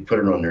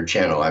it on their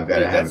channel. I've got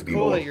to have it be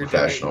more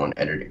professional and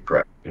edit it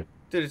correctly.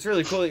 Dude, it's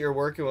really cool that you're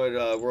working with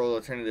World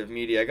Alternative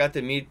Media. I got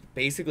to meet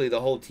basically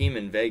the whole team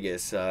in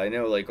Vegas. I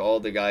know like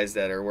all the guys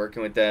that are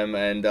working with them.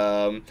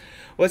 And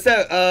what's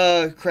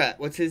that? Crap.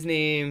 What's his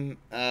name?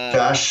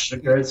 Josh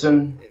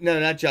Gertson? No,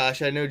 not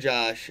Josh. I know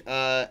Josh.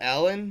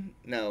 Alan?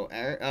 No.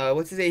 Aaron?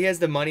 What's his name? He has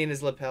the money in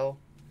his lapel.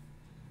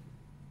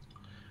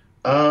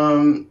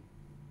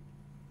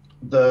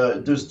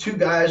 There's two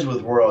guys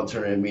with World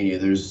Alternative Media.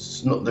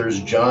 There's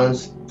John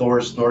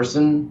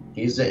Thorsnorson.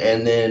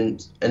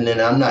 And then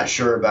I'm not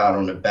sure about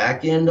on the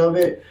back end of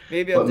it.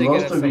 Maybe but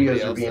most of the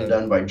videos are being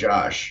done by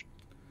Josh.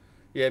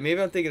 Yeah,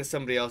 maybe I'm thinking of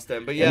somebody else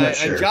then. But I'm not yeah,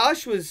 sure.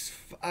 Josh was.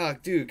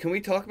 Dude, can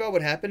we talk about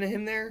what happened to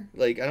him there?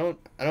 Like, I don't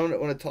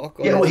want to talk.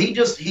 Yeah, well, he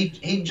just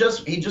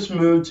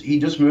moved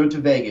to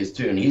Vegas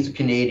too, and he's a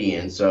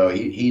Canadian, so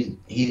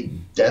he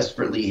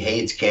desperately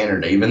hates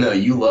Canada. Even though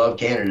you love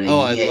Canada,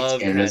 Oh, I he hates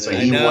love Canada. So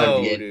Canada. I he wanted to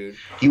know, get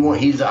dude.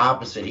 he's the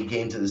opposite. He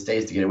came to the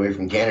States to get away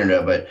from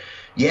Canada. But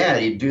yeah,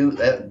 you do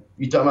that.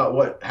 You talking about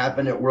what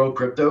happened at World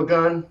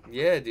CryptoCon?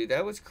 Yeah, dude,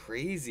 that was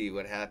crazy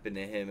what happened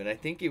to him, and I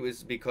think it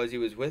was because he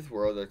was with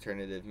World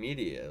Alternative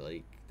Media.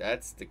 Like,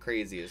 that's the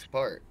craziest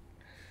part.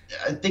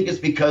 I think it's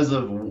because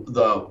of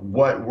the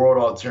what World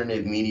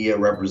Alternative Media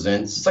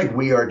represents. It's like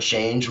We Are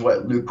Change,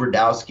 what Luke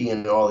Radowski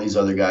and all these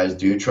other guys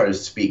do, try to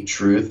speak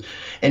truth.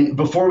 And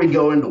before we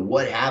go into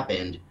what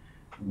happened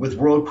with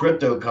World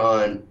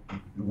CryptoCon,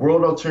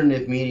 World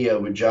Alternative Media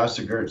with Josh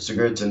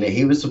Sigurdsson,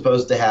 he was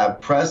supposed to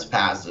have press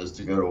passes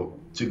to go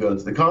to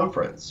the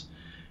conference.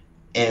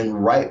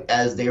 And right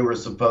as they were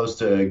supposed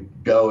to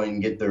go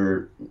and get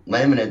their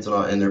laminates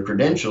and their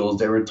credentials,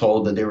 they were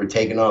told that they were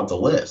taken off the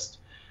list.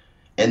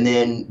 And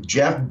then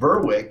Jeff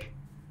Berwick,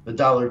 the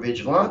Dollar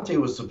Vigilante,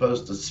 was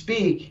supposed to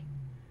speak,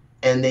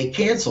 and they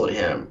canceled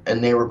him.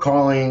 And they were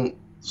calling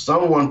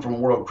someone from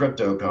World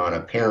CryptoCon,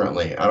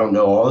 apparently. I don't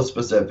know all the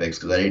specifics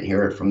because I didn't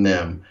hear it from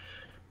them,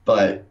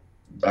 but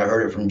I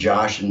heard it from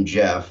Josh and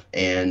Jeff,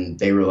 and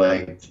they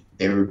were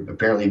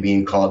apparently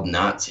being called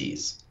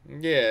Nazis.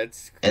 Yeah,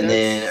 it's And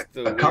that's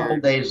then the a couple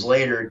weird. days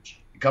later,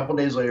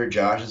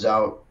 Josh is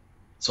out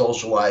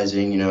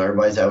socializing.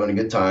 Everybody's having a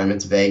good time.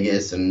 It's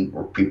Vegas, and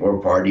people are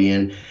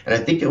partying. And I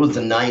think it was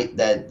the night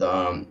that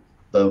the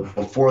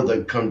before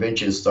the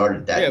convention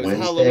started Yeah, it that was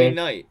Halloween Wednesday.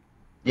 night.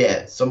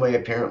 Yeah, somebody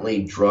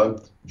apparently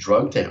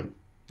drugged him.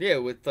 Yeah,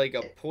 with like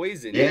a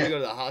poison. He had to Yeah, go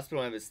to the hospital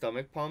and have his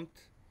stomach pumped.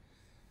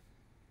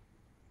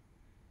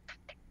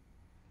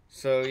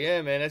 So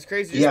yeah, man, that's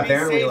crazy. Just yeah. be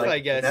Apparently, safe, I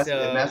like guess.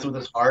 it messed with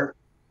his heart.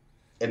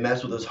 It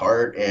messed with his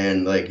heart,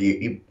 and like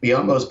he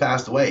almost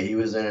passed away. He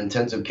was in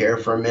intensive care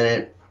for a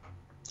minute.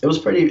 It's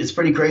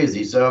pretty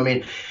crazy. So I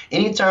mean,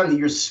 anytime that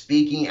you're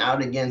speaking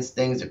out against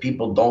things that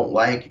people don't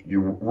like,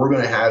 we're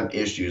going to have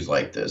issues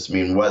like this. I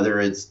mean, whether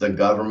it's the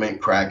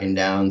government cracking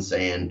down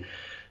saying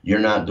you're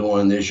not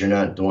doing this, you're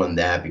not doing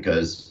that,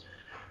 because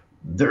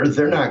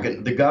they're not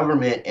good. The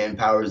government and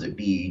powers that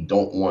be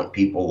don't want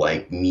people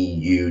like me,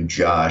 you,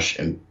 Josh,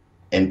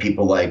 and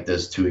people like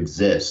this to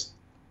exist.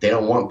 They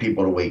don't want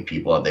people to wake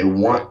people up. They Right.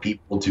 want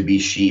people to be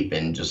sheep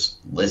and just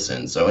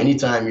listen. So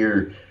anytime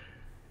you're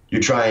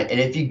trying, and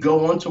if you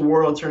go onto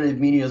World Alternative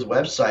Media's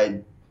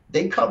website,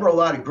 they cover a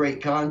lot of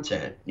great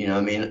content. I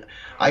mean,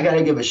 I got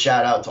to give a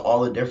shout out to all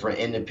the different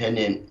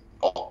independent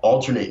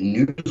alternate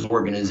news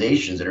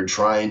organizations that are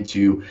trying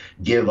to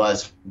give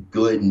us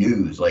good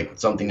news, like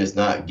something that's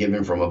not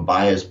given from a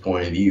biased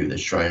point of view,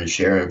 that's trying to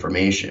share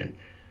information.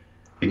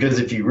 Because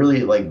if you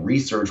really like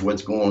research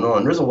what's going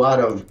on, there's a lot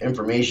of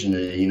information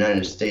in the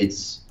United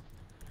States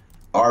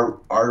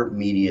our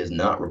media is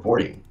not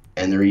reporting,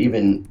 and they're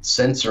even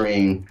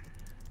censoring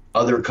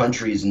other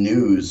countries'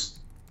 news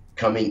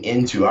coming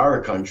into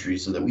our country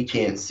so that we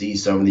can't see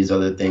some of these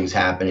other things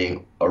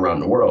happening around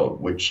the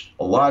world, which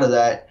a lot of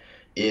that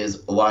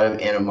is a lot of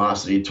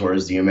animosity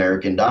towards the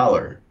American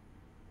dollar.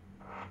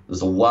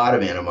 There's a lot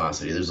of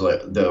animosity. There's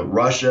like the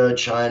Russia,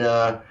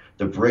 China,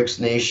 the BRICS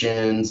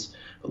nations,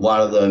 a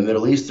lot of the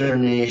Middle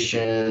Eastern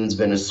nations,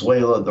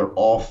 Venezuela, they're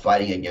all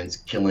fighting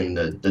against killing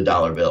the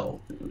dollar bill.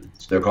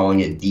 So they're calling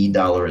it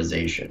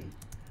de-dollarization.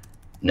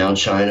 Now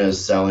China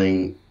is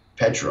selling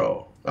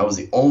petro. That was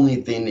the only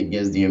thing that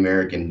gives the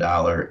American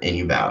dollar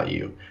any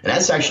value. And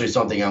that's actually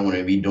something I want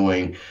to be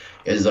doing,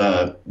 is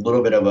a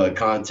little bit of a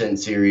content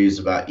series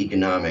about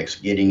economics,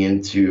 getting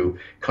into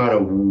kind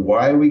of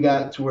why we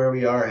got to where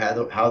we are,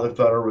 how the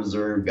Federal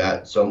Reserve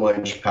got so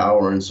much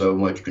power and so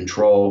much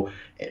control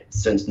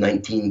since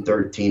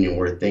 1913, and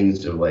where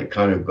things have like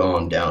kind of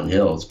gone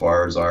downhill as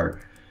far as our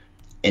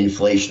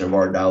inflation of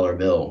our dollar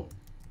bill.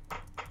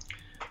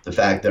 The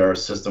fact that our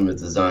system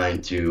is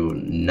designed to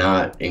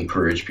not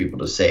encourage people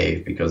to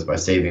save, because by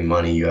saving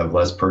money, you have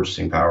less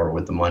purchasing power.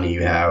 With the money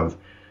you have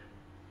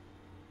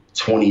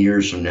 20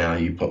 years from now,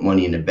 you put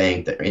money in the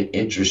bank, the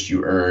interest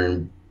you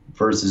earn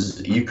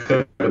versus you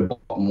could have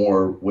bought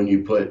more when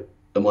you put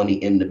the money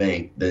in the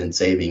bank than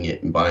saving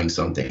it and buying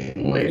something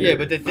Yeah, later.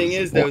 but the thing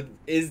is though,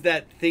 is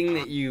that thing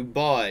that you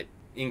bought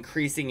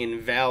increasing in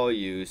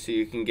value so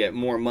you can get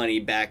more money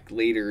back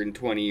later in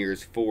 20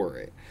 years for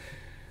it?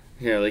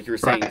 Like you were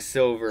saying, Right.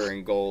 silver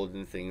and gold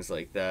and things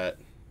like that.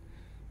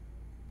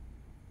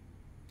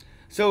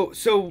 So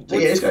So yeah,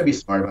 it's what's got to be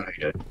smart about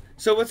it.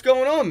 so what's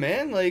going on,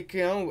 man? Like,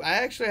 I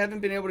actually haven't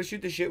been able to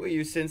shoot the shit with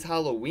you since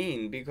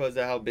Halloween because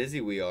of how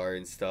busy we are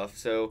and stuff.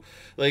 So,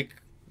 like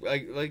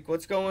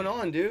what's going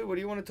on, dude? What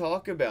do you want to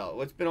talk about?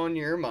 What's been on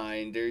your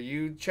mind? Are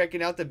you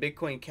checking out the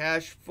Bitcoin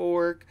Cash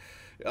fork?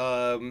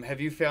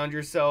 Have you found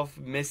yourself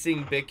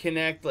missing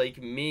BitConnect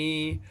like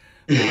me?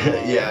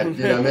 Yeah,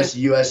 dude, I Um, miss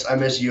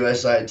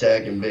USI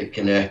Tech and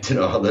BitConnect and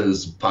all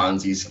those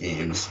Ponzi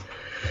schemes.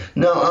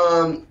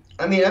 No,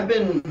 I mean, I've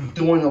been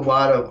doing a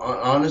lot of,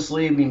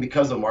 honestly, I mean,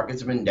 because the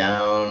markets have been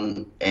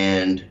down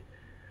and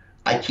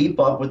I keep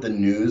up with the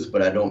news,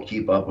 but I don't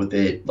keep up with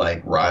it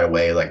like right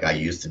away like I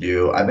used to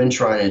do. I've been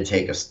trying to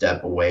take a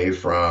step away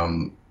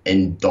from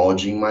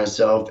indulging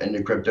myself into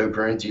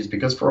cryptocurrencies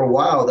because for a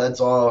while that's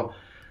all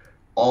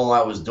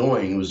I was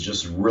doing was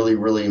just really,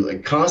 really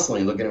like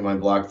constantly looking at my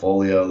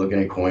Blockfolio,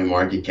 looking at Coin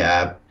Market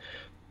Cap,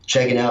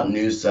 checking out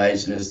news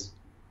sites, and it's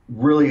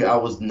really I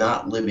was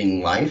not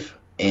living life.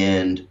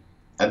 And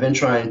I've been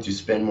trying to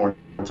spend more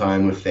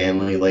time with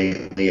family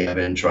lately. I've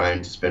been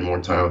trying to spend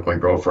more time with my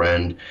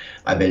girlfriend.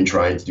 I've been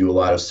trying to do a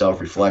lot of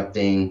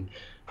self-reflecting.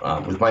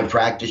 With my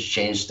practice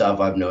change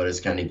stuff, I've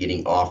noticed kind of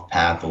getting off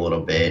path a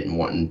little bit and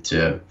wanting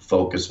to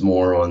focus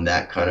more on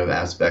that kind of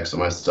aspects of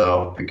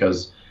myself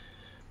because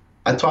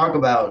I talk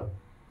about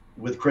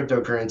with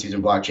cryptocurrencies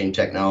and blockchain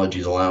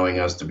technologies allowing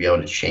us to be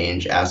able to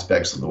change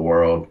aspects of the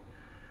world.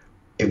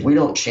 If we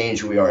don't change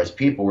who we are as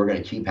people, we're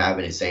going to keep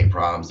having the same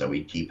problems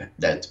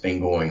that's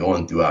been going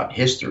on throughout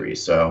history.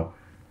 So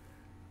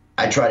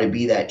I try to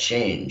be that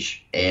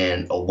change.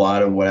 And a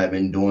lot of what I've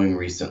been doing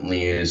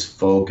recently is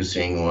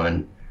focusing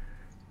on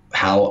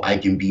how I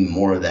can be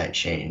more of that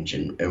change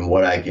and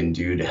what I can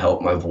do to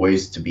help my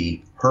voice to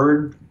be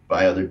heard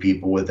by other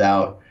people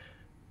without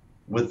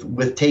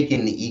with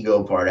taking the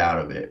ego part out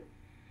of it.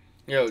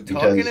 Yo,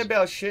 talking Because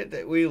about shit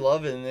that we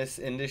love in this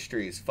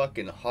industry is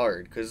fucking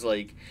hard, cause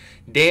like,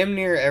 damn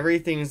near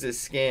everything's a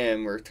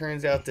scam or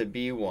turns out to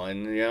be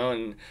one, you know.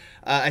 And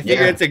I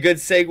figure yeah, it's a good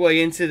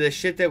segue into the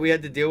shit that we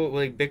had to deal with,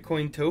 like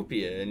Bitcoin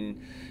Topia,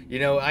 and you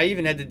know, I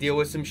even had to deal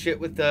with some shit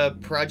with a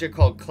project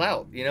called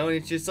Clout, you know. And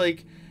it's just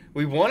like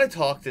we want to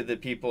talk to the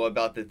people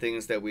about the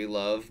things that we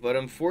love, but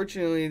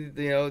unfortunately,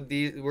 you know,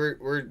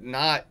 we're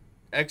not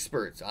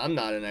experts. I'm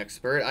not an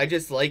expert. I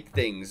just like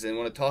things and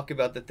want to talk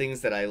about the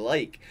things that I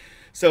like.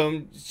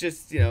 So it's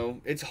just, you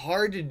know, it's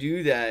hard to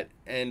do that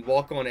and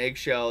walk on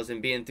eggshells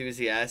and be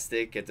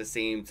enthusiastic at the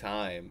same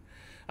time.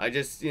 I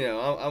just, you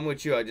know, I'm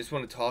with you. I just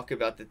want to talk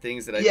about the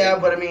things that I yeah,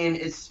 think. but I mean,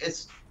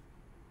 it's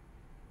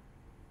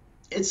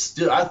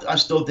still I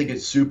still think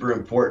it's super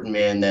important,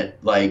 man,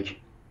 that like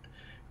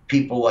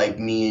people like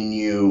me and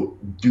you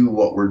do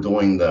what we're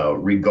doing though,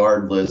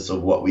 regardless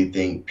of what we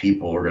think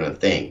people are gonna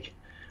think.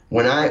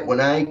 When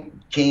I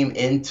came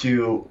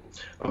into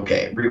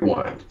okay,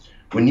 rewind.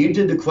 When you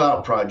did the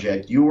Clout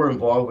project, you were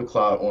involved with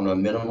Clout on a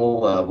minimal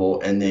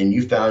level, and then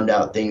you found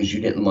out things you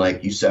didn't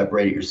like. You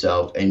separated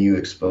yourself and you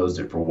exposed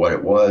it for what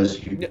it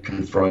was. You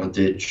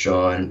confronted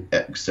Sean,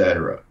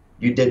 etc.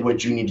 You did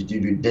what you needed to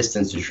do to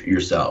distance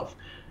yourself.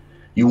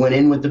 You went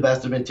in with the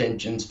best of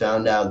intentions,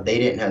 found out they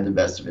didn't have the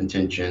best of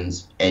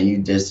intentions, and you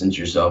distanced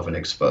yourself and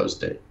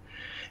exposed it.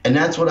 And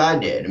that's what I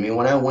did. I mean,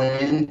 when I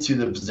went into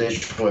the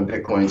position with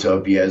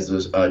Bitcointopia as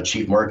the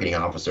chief marketing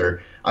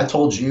officer, I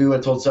told you, I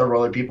told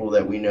several other people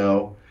that we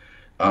know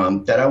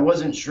that I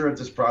wasn't sure if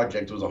this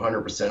project was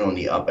 100% on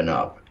the up and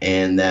up,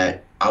 and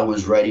that I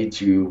was ready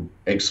to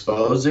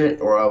expose it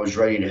or I was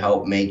ready to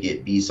help make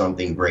it be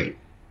something great.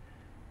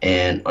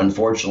 And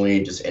unfortunately,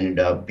 it just ended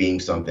up being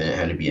something that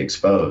had to be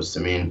exposed.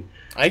 I mean,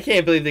 I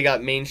can't believe they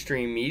got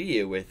mainstream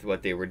media with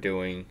what they were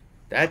doing.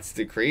 That's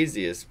the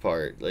craziest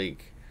part.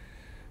 Like,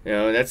 you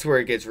know, that's where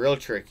it gets real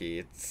tricky.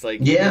 It's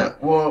like, you know, yeah,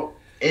 well,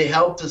 it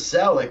helped to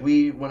sell. Like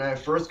when I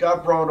first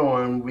got brought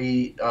on,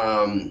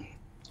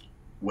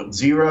 what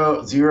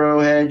Zero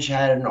Hedge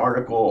had an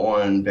article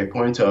on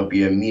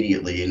Bitcointopia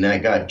immediately, and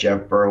that got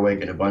Jeff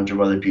Berwick and a bunch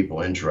of other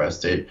people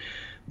interested.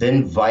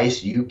 Then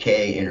Vice UK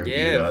interviewed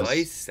yeah, us,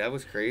 Vice, that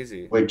was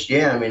crazy. which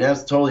yeah, I mean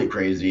that's totally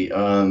crazy.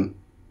 And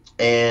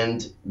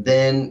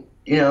then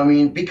I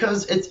mean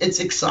because it's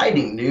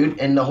exciting, dude,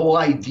 and the whole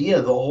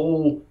idea, the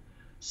whole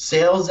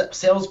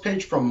sales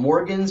pitch from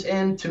Morgan's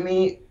end to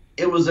me,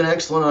 it was an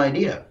excellent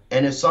idea.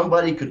 And if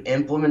somebody could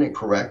implement it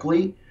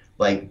correctly,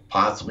 like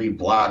possibly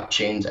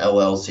Blockchains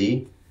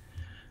LLC,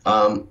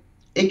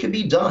 it could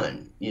be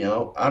done.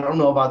 I don't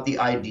know about the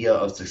idea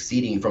of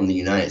succeeding from the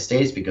United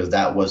States because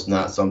that was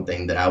not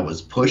something that I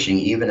was pushing,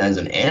 even as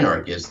an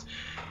anarchist.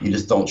 You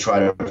just don't try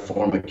to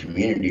form a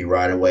community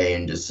right away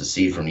and just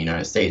secede from the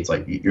United States.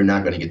 Like you're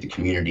not going to get the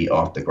community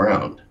off the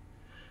ground.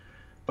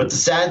 But the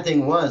sad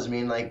thing was, I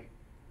mean, like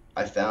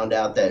I found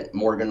out that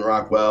Morgan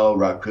Rockwell,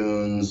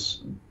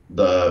 Raccoons,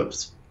 the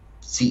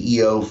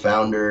CEO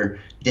founder,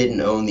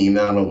 didn't own the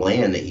amount of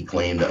land that he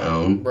claimed to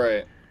own,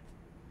 Right.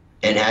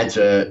 and had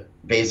to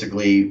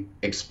basically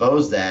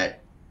expose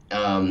that.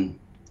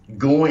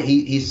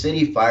 He said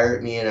he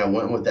fired me, and I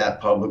went with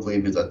that publicly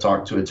because I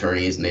talked to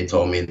attorneys, and they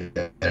told me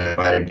that if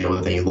I had to deal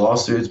with any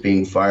lawsuits,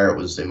 being fired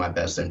was in my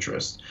best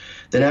interest.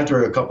 Then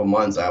after a couple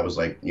months, I was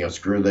like,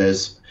 screw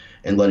this,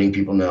 and letting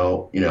people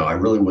know, I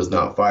really was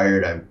not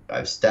fired.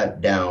 I've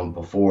stepped down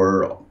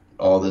before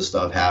all this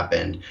stuff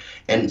happened,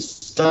 and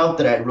stuff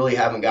that I really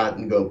haven't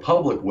gotten to go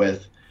public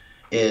with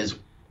is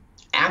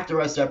after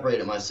I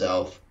separated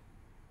myself,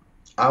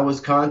 I was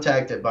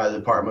contacted by the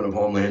Department of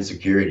Homeland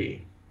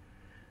Security.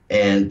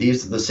 And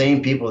these are the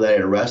same people that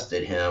had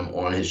arrested him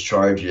on his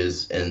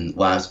charges in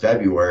last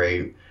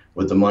February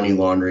with the money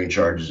laundering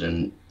charges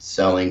and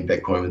selling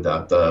Bitcoin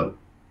without the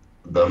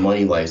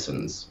money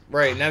license.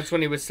 Right, and that's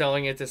when he was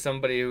selling it to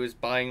somebody who was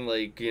buying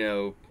like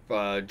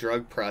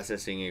drug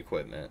processing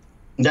equipment.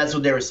 That's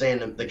what they were saying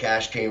that the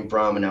cash came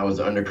from, and I was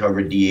an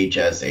undercover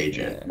DHS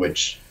agent, Yeah.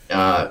 which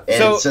and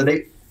So so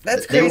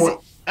that's they crazy.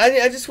 want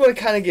I just want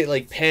to kind of get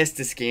like past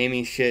the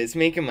scammy shit. It's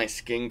making my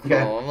skin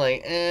yeah. crawl. I'm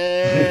like,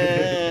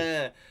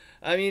 eh.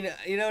 I mean,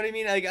 you know what I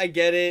mean? I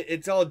get it.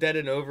 It's all dead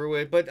and over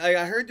with. But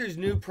I heard there's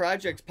new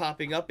projects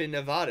popping up in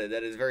Nevada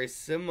that is very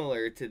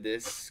similar to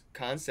this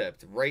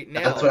concept right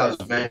That's now. what I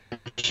was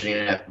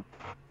mentioning at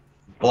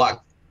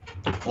Block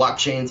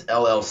Blockchains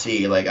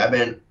LLC. Like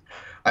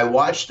I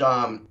watched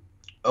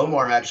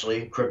Omar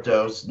actually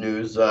Cryptos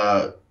News.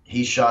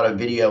 He shot a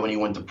video when he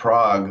went to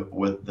Prague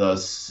with the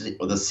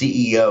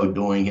CEO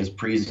doing his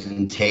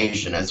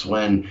presentation. That's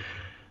when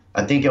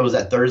I think it was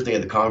that Thursday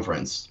of the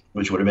conference,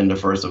 which would have been the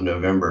 1st of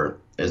November,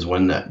 is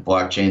when that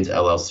Blockchains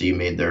LLC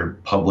made their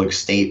public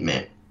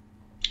statement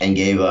and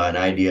gave an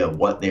idea of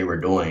what they were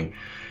doing.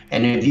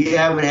 And if you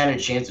haven't had a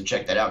chance to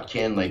check that out,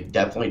 Ken, like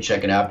definitely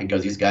check it out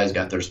because these guys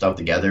got their stuff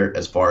together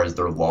as far as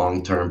their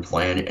long-term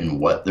plan and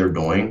what they're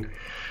doing.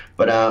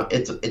 But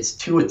it's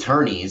two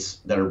attorneys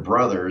that are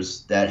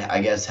brothers that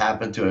I guess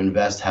happened to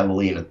invest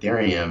heavily in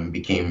Ethereum,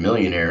 became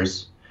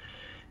millionaires,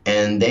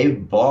 and they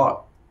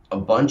bought a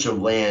bunch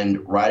of land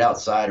right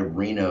outside of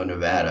Reno,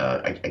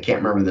 Nevada. I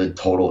can't remember the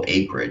total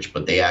acreage,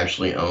 but they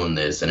actually own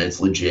this and it's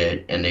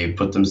legit. And they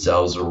put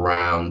themselves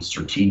around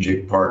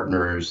strategic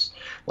partners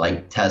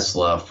like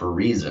Tesla for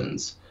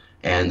reasons.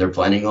 And they're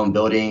planning on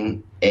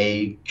building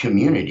a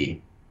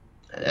community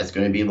that's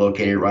going to be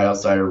located right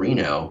outside of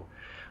Reno.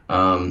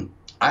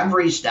 I've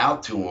reached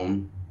out to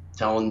them,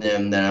 telling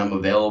them that I'm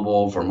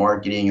available for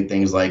marketing and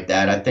things like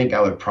that. I think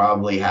I would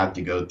probably have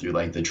to go through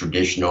like the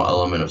traditional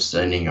element of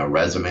sending a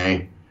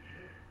resume,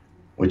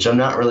 which I'm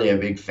not really a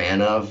big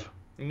fan of.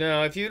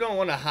 No, if you don't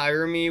want to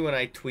hire me when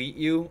I tweet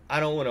you, I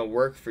don't want to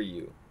work for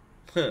you.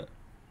 Huh.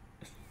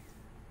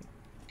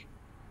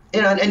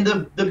 And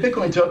the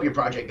Bitcointopia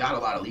project got a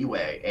lot of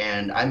leeway,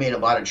 and I made a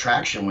lot of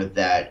traction with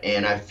that.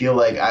 And I feel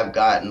like I've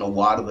gotten a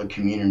lot of the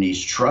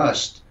community's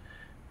trust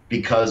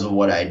because of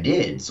what I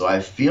did. So I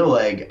feel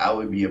like I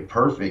would be a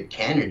perfect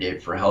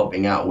candidate for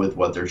helping out with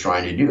what they're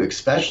trying to do,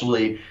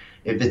 especially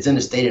if it's in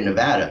the state of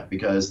Nevada,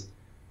 because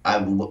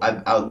I've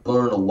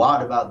learned a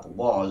lot about the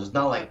laws. It's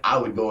not like I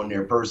would go in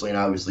there personally and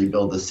obviously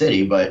build the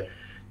city, but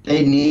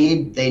they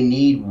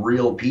need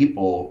real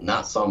people,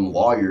 not some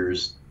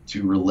lawyers,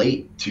 to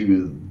relate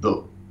to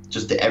the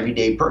just the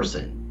everyday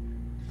person.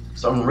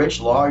 Some rich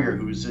lawyer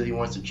who says he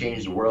wants to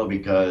change the world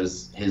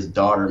because his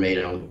daughter made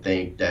him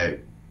think that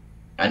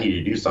I need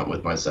to do something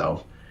with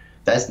myself.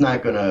 That's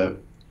not gonna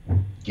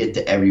get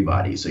to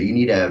everybody. So you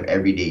need to have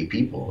everyday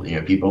people,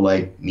 people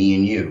like me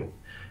and you,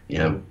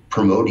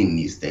 promoting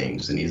these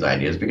things and these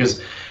ideas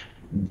because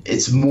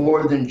it's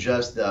more than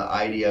just the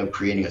idea of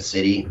creating a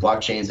city.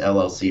 Blockchains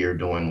LLC are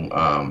doing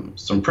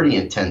some pretty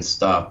intense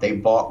stuff. They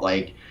bought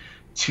like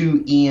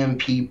two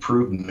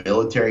EMP-proof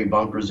military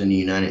bunkers in the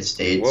United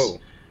States.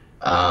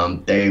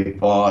 Whoa. They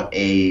bought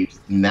a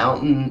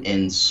mountain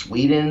in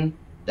Sweden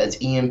that's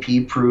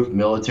EMP-proof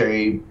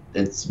military.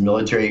 That's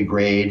military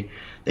grade.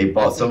 They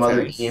bought That's some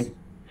other intense.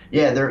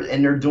 yeah,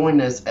 they're doing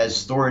this as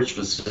storage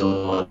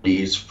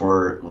facilities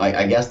for like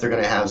I guess they're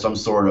gonna have some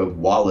sort of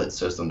wallet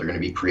system they're gonna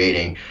be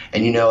creating.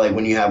 And like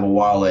when you have a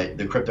wallet,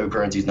 the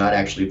cryptocurrency is not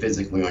actually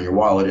physically on your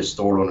wallet, it's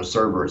stored on a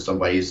server at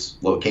somebody's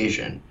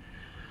location.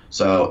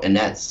 So in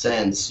that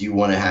sense, you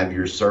want to have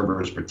your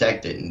servers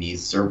protected, and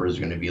these servers are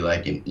going to be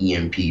like an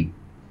EMP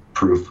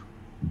proof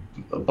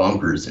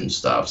bunkers and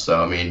stuff.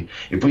 So I mean,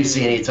 if we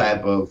see any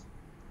type of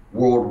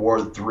World War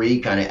III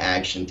kind of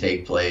action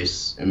take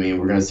place, I mean,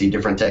 we're going to see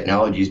different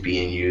technologies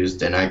being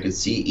used, and I could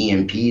see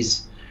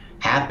EMPs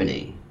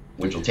happening,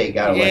 which will take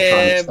out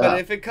electronic Yeah, but stuff.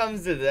 if it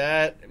comes to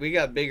that, we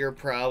got bigger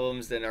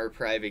problems than our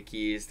private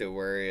keys to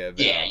worry Yeah,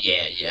 about.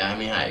 yeah, yeah. I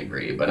mean, I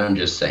agree, but I'm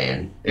just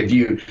saying,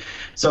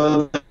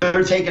 so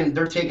they're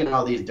taking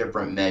all these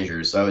different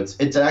measures. So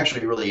it's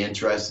actually really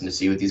interesting to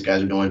see what these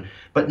guys are doing.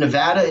 But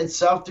Nevada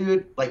itself,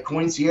 dude, like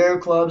Coin Sierra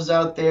Club's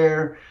out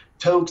there,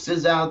 Tokes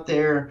is out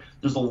there.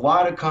 There's a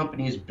lot of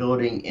companies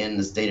building in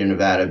the state of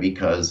Nevada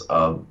because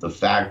of the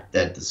fact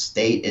that the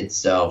state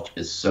itself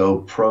is so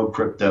pro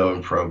crypto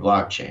and pro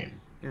blockchain.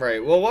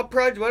 Right. Well, what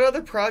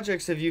other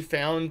projects have you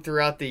found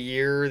throughout the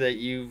year that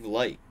you've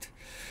liked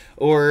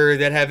or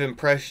that have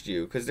impressed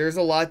you? Because there's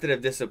a lot that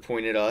have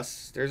disappointed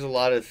us. There's a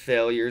lot of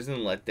failures and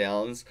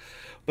letdowns.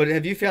 But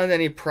have you found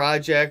any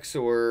projects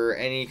or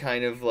any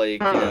kind of like,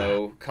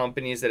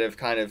 companies that have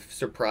kind of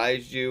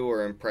surprised you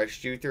or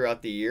impressed you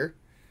throughout the year?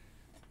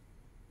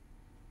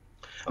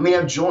 I mean,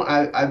 I've joined.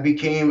 I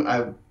became.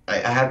 I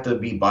have to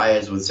be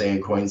biased with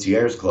saying Coin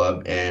Sierra's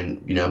Club,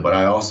 and but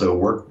I also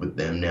work with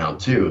them now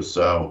too.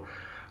 So,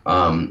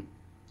 um,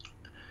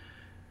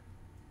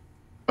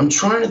 I'm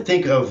trying to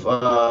think of.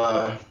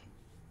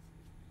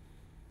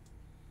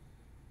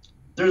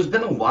 There's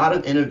been a lot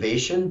of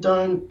innovation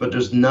done, but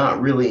there's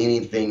not really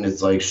anything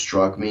that's like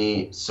struck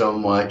me so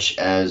much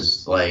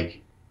as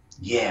like.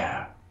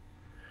 Yeah.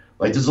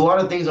 Like there's a lot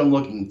of things I'm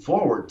looking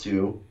forward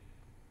to,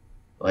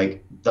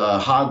 like the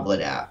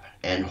Hodlet app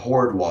and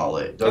Horde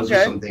Wallet. Those are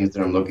Okay. some things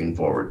that I'm looking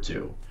forward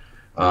to.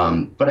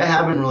 But I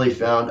haven't really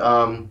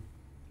found.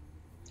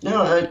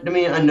 No, I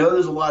mean I know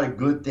there's a lot of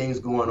good things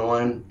going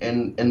on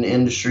in the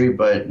industry,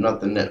 but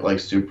nothing that like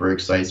super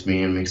excites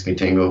me and makes me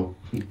tingle.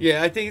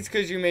 Yeah, I think it's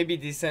because you may be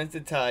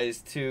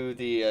desensitized to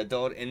the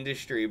adult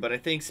industry, but I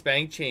think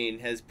Spank Chain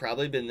has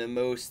probably been the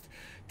most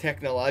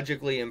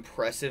technologically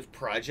impressive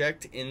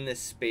project in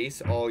this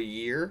space all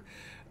year.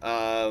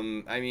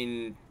 I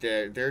mean,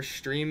 they're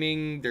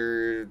streaming,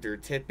 they're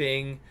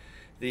tipping,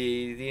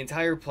 the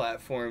entire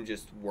platform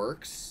just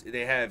works.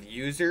 They have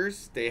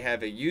users, they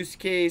have a use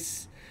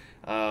case.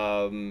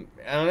 I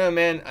don't know,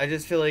 man. I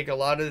just feel like a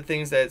lot of the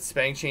things that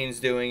Spank Chain's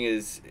doing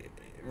is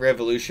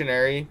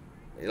revolutionary,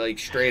 like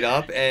straight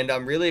up, and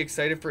I'm really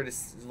excited for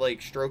this,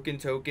 like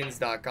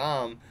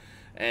strokentokens.com,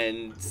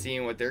 and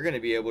seeing what they're going to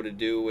be able to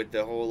do with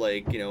the whole,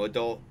 like,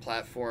 adult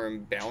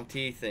platform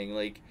bounty thing.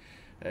 Like,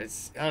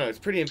 it's, I don't know, it's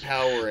pretty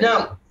empowering.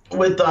 Now,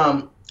 with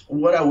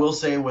what I will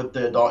say with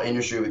the adult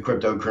industry with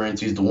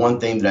cryptocurrencies, the one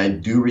thing that I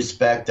do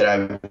respect that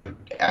I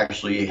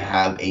actually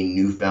have a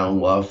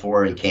newfound love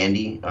for, and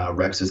Candy,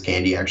 Rex's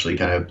Candy actually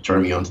kind of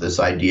turned me onto this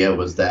idea,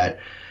 was that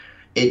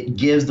it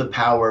gives the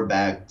power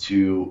back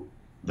to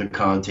the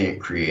content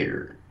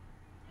creator,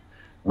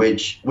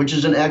 which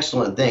is an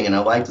excellent thing, and I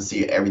like to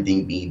see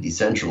everything be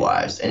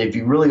decentralized. And if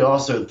you really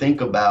also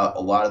think about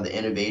a lot of the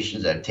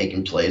innovations that have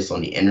taken place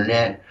on the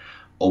internet,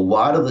 a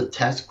lot of the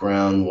test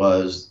ground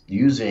was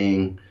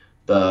using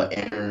the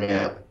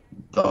internet,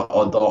 the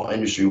adult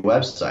industry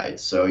websites.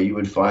 So you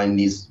would find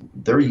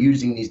they're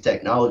using these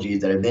technologies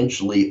that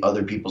eventually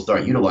other people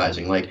start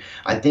utilizing. Like,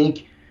 I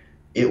think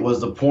it was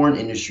the porn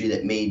industry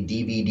that made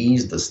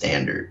DVDs the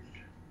standard.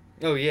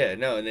 Oh yeah,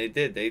 no, and they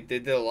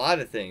did a lot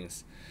of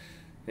things.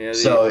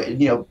 So,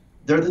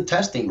 they're the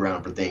testing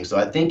ground for things. So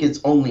I think it's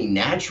only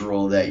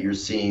natural that you're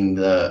seeing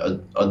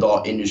the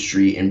adult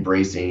industry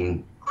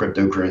embracing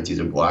cryptocurrencies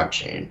and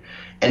blockchain.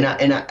 And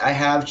I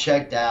have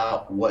checked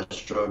out what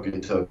Stroke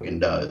and Token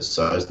does.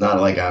 So it's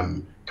not like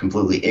I'm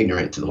completely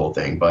ignorant to the whole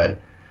thing, but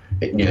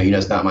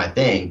it's not my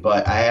thing.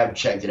 But I have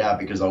checked it out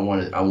because I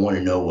want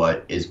to know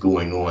what is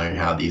going on and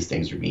how these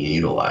things are being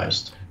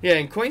utilized. Yeah,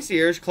 and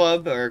Concierge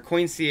Club or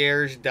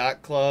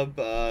Club.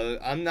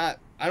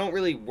 I don't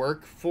really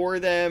work for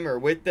them or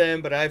with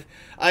them, but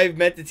I've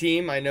met the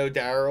team. I know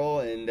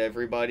Daryl and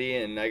everybody,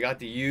 and I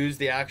got to use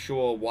the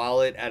actual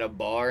wallet at a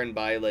bar and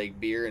buy like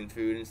beer and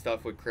food and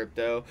stuff with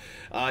crypto.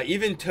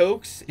 Even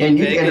Tokes in And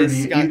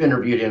Vegas you've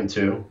interviewed him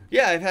too.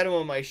 yeah, I've had him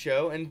on my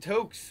show, and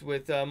Tokes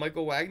with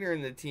Michael Wagner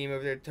and the team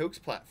over their Tokes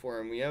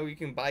platform. You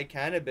can buy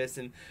cannabis,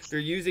 and they're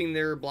using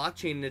their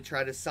blockchain to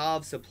try to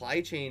solve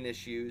supply chain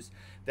issues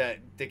that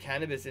the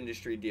cannabis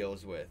industry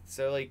deals with.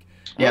 So, like,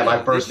 Yeah,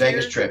 my first this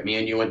Vegas year, trip, me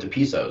and you went to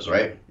Pisos,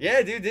 right?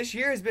 yeah, dude, this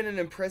year has been an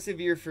impressive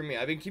year for me.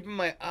 I've been keeping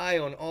my eye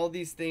on all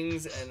these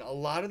things, and a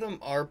lot of them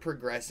are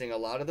progressing. A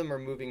lot of them are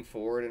moving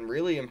forward, and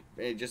really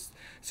just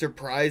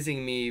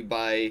surprising me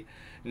by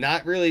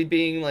not really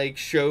being like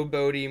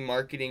showboaty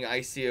marketing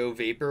ICO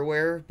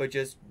vaporware, but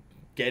just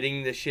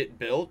getting the shit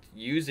built,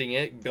 using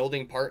it,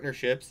 building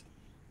partnerships,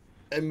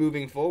 and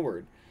moving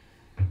forward.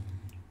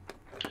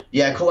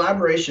 Yeah,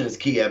 collaboration is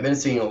key. I've been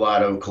seeing a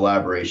lot of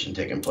collaboration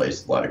taking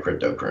place, a lot of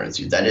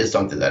cryptocurrencies. That is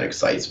something that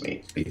excites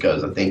me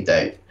because I think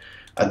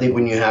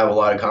when you have a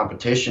lot of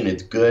competition,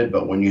 it's good,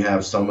 but when you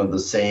have some of the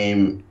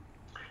same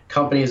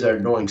companies that are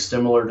doing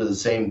similar to the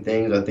same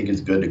things, I think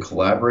it's good to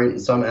collaborate in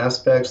some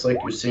aspects, like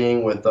you're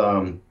seeing with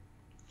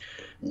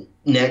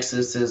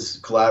Nexus is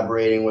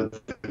collaborating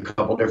with a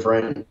couple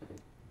different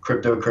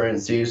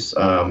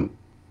cryptocurrencies.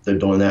 They're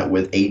doing that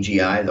with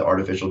AGI, the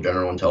Artificial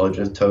General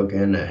Intelligence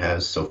token. It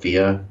has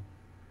Sophia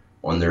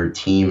on their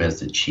team as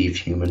the chief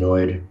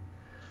humanoid.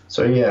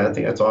 So yeah, I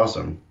think that's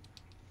awesome.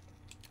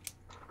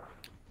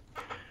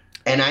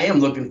 And I am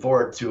looking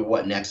forward to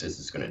what Nexus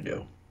is going to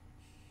do.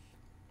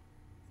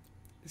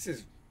 This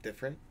is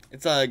different.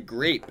 It's a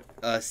grape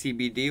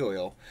CBD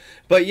oil,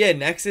 but yeah,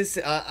 Nexus.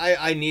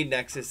 I need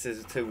Nexus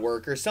to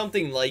work or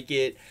something like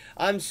it.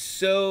 I'm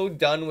so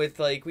done with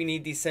like we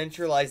need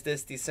decentralize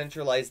this,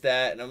 decentralize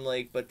that, and I'm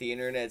like, but the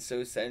internet's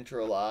so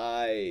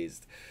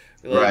centralized.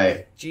 Like,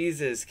 Right.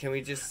 Jesus, can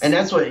we just? And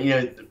that's what,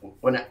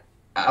 when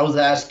I was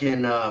asking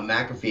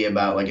McAfee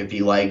about like if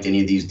he liked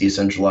any of these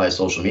decentralized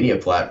social media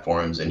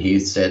platforms, and he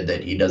said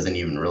that he doesn't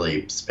even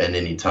really spend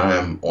any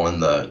time on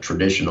the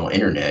traditional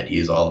internet.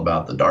 He's all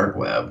about the dark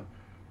web.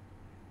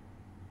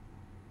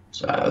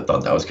 So I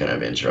thought that was kind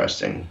of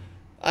interesting.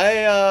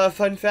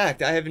 Fun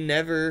fact, I have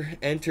never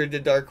entered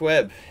the dark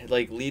web.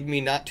 Like, lead me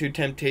not to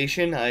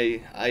temptation. I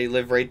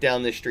live right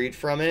down the street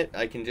from it.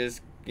 I can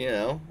just,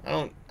 I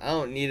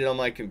don't need it on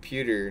my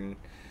computer, and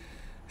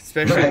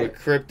especially Right. with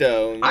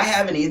crypto. I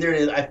haven't either.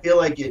 And I feel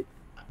like it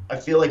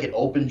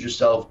opens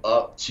yourself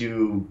up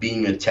to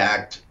being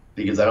attacked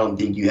because I don't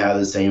think you have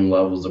the same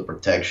levels of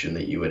protection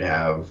that you would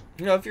have.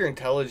 You know, if you're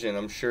intelligent,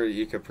 I'm sure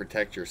you could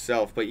protect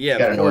yourself. But yeah, You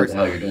gotta know what the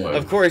hell you're of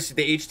doing. course,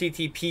 the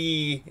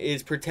HTTP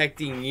is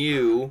protecting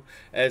you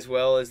as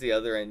well as the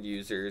other end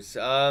users.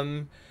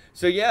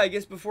 So yeah, I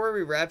guess before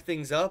we wrap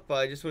things up,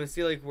 I just want to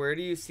see like where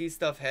do you see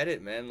stuff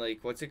headed, man? Like,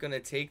 what's it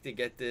gonna take to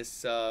get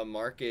this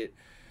market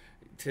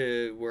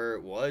to where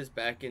it was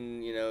back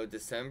in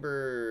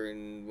December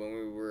and when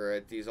we were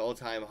at these all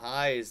time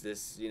highs?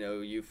 This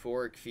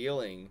euphoric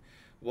feeling.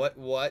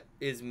 What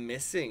is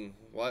missing?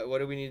 What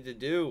do we need to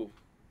do?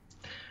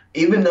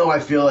 Even though I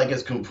feel like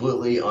it's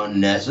completely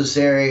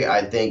unnecessary,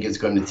 I think it's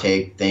going to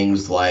take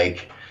things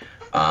like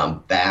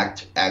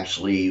backed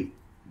actually,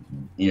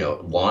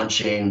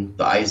 launching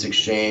the ICE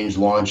exchange,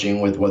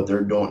 launching with what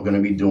they're going to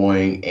be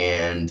doing,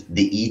 and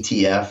the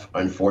ETF.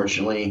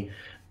 Unfortunately,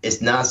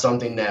 it's not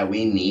something that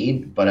we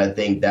need, but I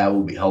think that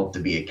will help to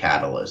be a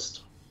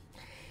catalyst.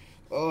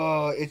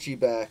 Oh, itchy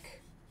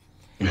back.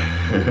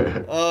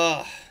 Those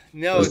Oh,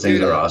 no, things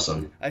dude. are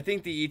awesome. I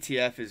think the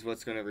ETF is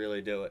what's going to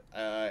really do it.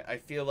 I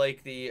feel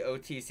like the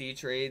OTC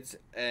trades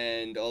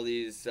and all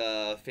these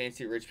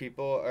fancy rich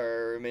people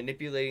are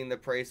manipulating the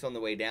price on the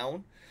way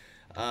down.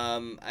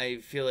 I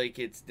feel like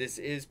this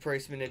is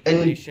price And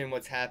manipulation.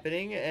 What's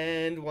happening,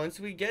 and once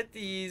we get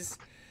this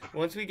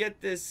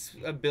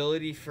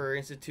ability for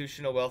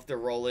institutional wealth to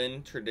roll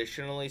in,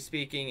 traditionally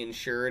speaking,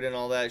 insured and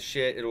all that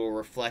shit, it will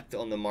reflect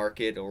on the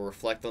market. It will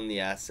reflect on the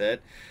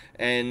asset,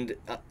 and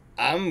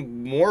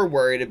I'm more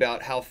worried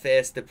about how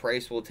fast the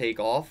price will take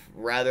off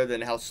rather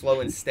than how slow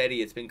and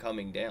steady it's been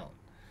coming down.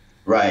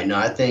 right, no,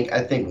 I think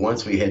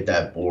once we hit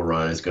that bull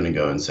run, it's going to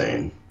go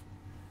insane.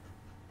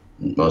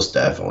 Most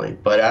definitely.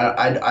 But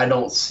I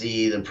don't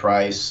see the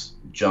price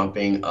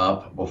jumping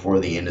up before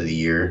the end of the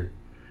year.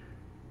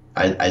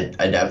 I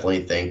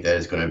definitely think that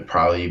it's going to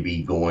probably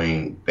be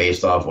going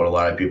based off what a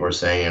lot of people are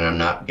saying. And I'm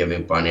not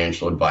giving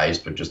financial advice,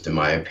 but just in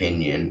my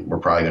opinion, we're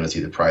probably going to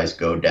see the price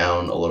go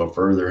down a little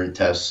further and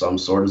test some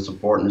sort of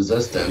support and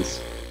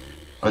resistance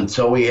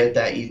until we hit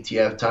that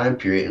ETF time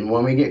period. And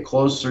when we get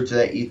closer to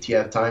that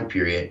ETF time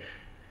period,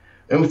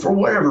 and for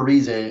whatever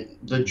reason,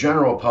 the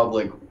general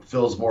public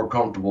feels more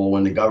comfortable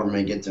when the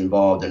government gets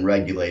involved and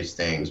regulates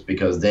things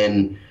because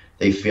then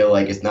they feel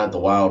like it's not the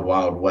wild,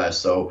 wild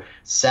west. So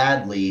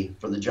sadly,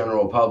 for the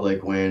general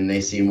public, when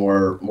they see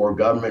more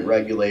government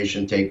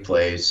regulation take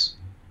place,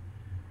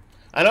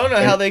 I don't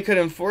know how and they could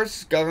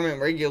enforce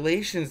government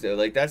regulations though.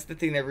 Like that's the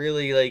thing that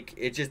really like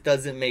it just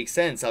doesn't make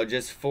sense. I'll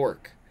just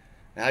fork.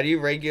 How do you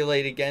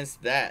regulate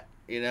against that?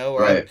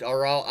 right,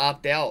 Or I'll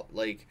opt out.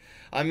 Like,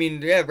 I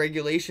mean, yeah,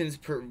 regulations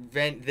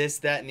prevent this,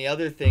 that, and the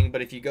other thing.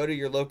 But if you go to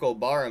your local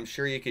bar, I'm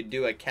sure you could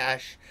do a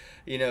cash,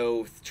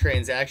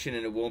 transaction,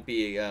 and it won't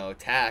be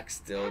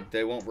taxed.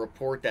 They won't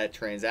report that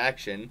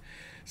transaction.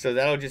 So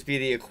that'll just be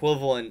the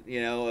equivalent,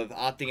 of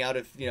opting out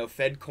of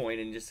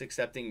FedCoin and just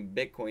accepting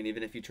Bitcoin,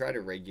 even if you try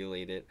to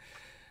regulate it.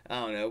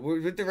 I don't know.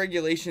 With the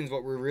regulations,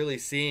 what we're really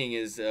seeing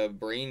is a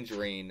brain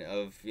drain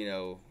of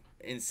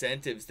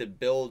incentives to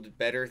build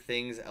better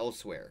things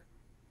elsewhere.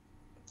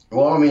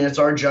 well, I mean, it's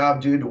our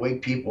job, dude, to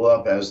wake people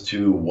up as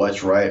to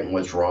what's right and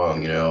what's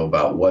wrong,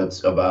 about what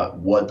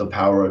the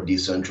power of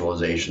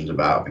decentralization is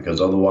about, because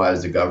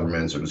otherwise the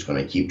governments are just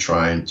going to keep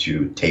trying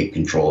to take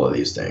control of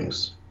these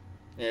things.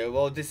 Yeah,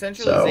 well, So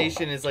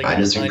decentralization is like I an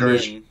just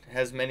encourage. onion,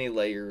 has many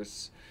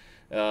layers.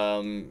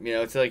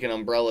 It's like an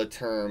umbrella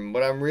term.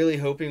 What I'm really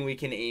hoping we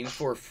can aim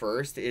for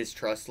first is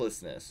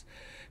trustlessness,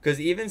 because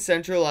even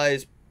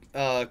centralized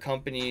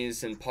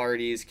companies and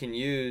parties can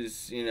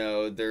use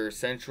their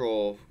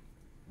central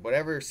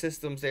whatever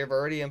systems they've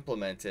already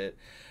implemented,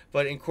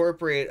 but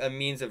incorporate a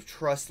means of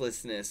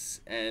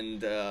trustlessness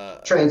and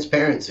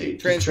Transparency,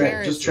 just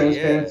transparency. Yeah.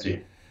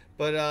 transparency.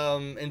 But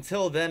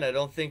until then, I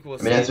don't think we'll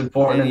I mean, that's see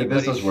important in the anybody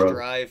business world.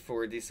 strive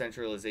for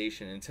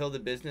decentralization. Until the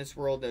business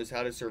world knows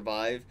how to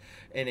survive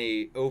in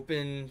a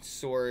open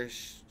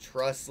source,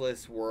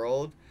 trustless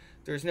world,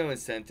 there's no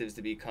incentives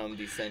to become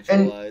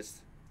And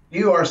decentralized.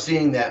 you are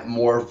seeing that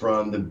more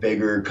from the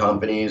bigger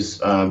companies.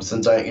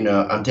 Since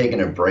I'm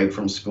taking a break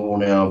from school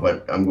now,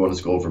 but I'm going to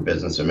school for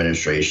business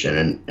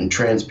administration, and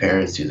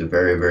transparency is a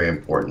very, very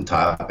important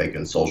topic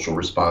and social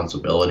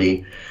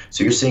responsibility.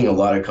 So you're seeing a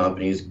lot of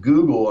companies.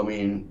 Google, I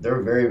mean,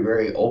 they're very,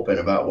 very open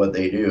about what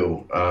they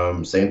do.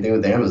 Same thing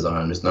with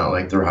Amazon. It's not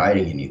like they're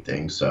hiding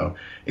anything. So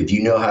if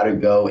you know how to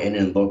go in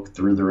and look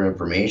through their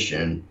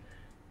information,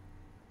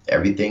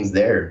 everything's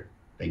there.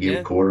 They give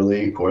Yeah.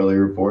 quarterly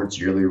reports,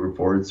 yearly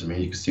reports. I mean,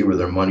 you can see where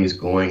their money's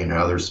going and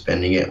how they're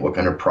spending it, what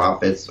kind of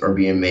profits are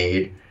being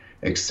made,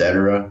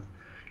 etc.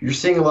 You're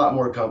seeing a lot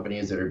more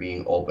companies that are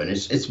being open.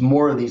 It's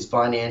more of these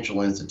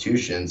financial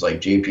institutions like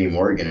J.P.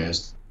 Morgan and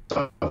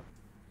stuff like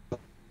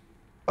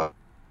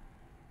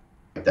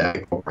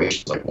that,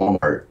 corporations like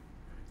Walmart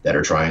that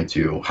are trying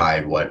to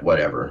hide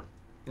whatever.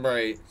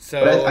 Right.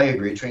 But I So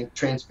agree,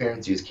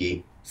 transparency is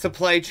key.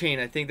 supply chain,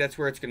 I think that's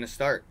where it's going to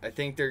start. I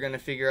think they're going to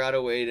figure out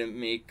a way to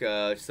make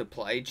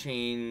supply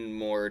chain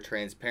more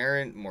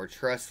transparent, more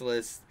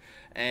trustless,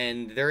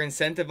 and they're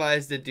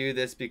incentivized to do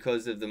this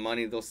because of the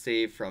money they'll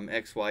save from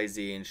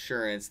XYZ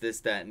insurance, this,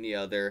 that, and the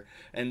other.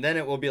 And then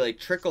it will be like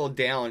trickle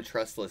down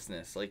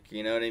trustlessness. Like,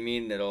 you know what I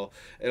mean? It'll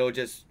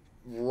just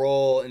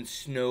roll and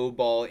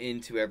snowball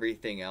into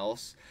everything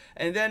else.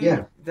 And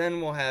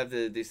then we'll have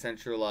the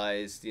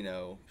decentralized, you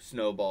know,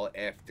 snowball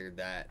after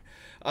that.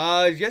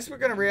 I guess we're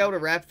gonna be able to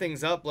wrap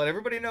things up. Let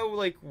everybody know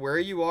like where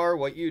you are,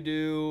 what you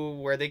do,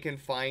 where they can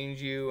find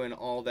you, and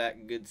all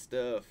that good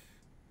stuff.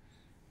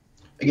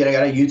 Again, I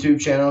got a YouTube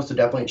channel, so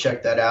definitely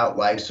check that out.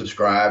 Like,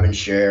 subscribe, and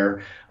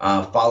share.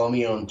 Follow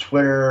me on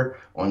Twitter,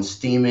 on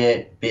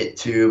Steemit,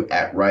 BitTube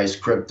at Rice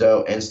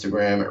Crypto,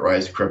 Instagram at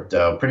Rice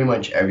Crypto, pretty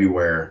much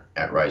everywhere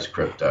at Rice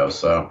Crypto.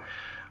 So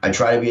I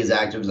try to be as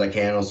active as I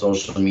can on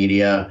social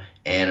media,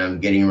 and I'm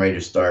getting ready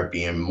to start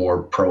being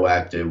more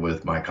proactive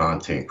with my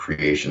content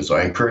creation. So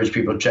I encourage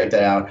people to check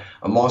that out.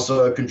 I'm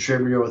also a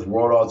contributor with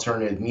World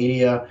Alternative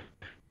Media.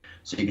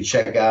 So you can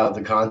check out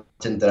the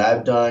content that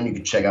I've done. You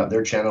can check out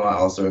their channel. I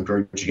also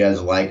encourage you guys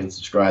to like and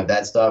subscribe,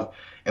 that stuff.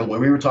 And when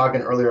we were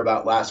talking earlier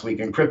about last week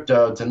in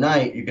crypto,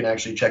 tonight you can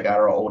actually check out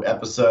our old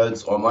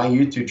episodes on my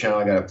YouTube channel.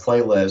 I got a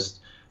playlist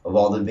of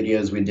all the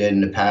videos we did in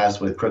the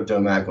past with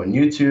Crypto Mac on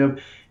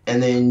YouTube.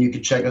 And then you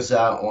can check us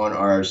out on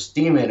our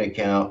Steemit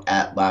account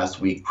at Last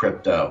Week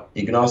Crypto.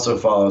 You can also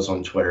follow us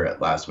on Twitter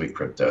at Last Week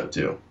Crypto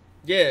too.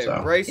 Yeah,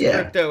 so, Rice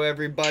Crypto,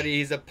 everybody.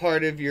 He's a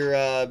part of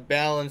your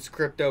balanced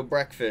crypto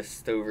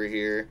breakfast over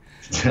here.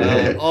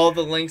 All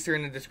the links are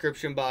in the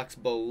description box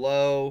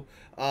below.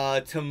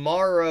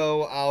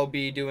 Tomorrow, I'll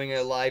be doing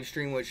a live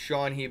stream with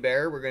Sean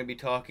Hebert. We're going to be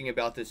talking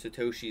about the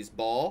Satoshi's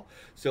Ball,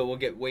 so we'll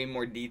get way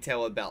more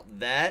detail about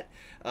that.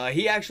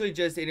 He actually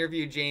just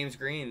interviewed James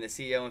Green, the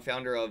CEO and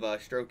founder of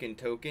Strokin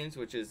Tokens,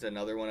 which is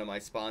another one of my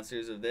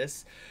sponsors of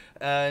this.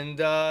 And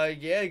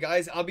yeah,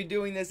 guys, I'll be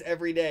doing this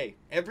every day.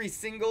 Every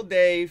single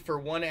day for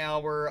 1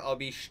 hour, I'll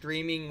be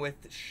streaming with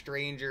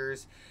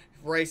strangers.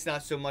 Rice,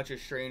 not so much a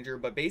stranger,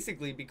 but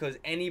basically because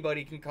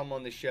anybody can come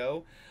on the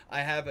show. I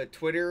have a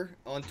Twitter,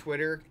 on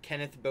Twitter,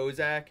 Kenneth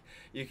Bozak.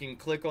 You can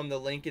click on the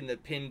link in the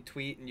pinned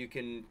tweet and you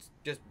can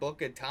just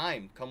book a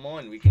time. Come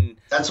on, we can...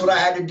 That's what I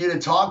had to do to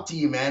talk to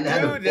you, man.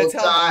 Dude, that's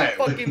how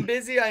fucking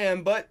busy I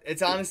am, but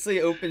it's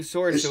honestly open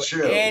source, it's so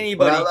true.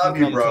 anybody but I love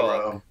can come you, bro,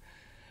 talk. bro.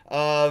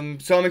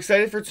 So I'm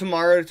excited for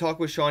tomorrow to talk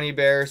with Sean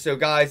Hebert. So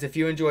guys, if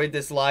you enjoyed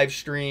this live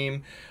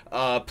stream,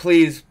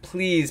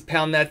 please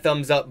pound that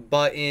thumbs up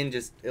button.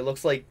 Just it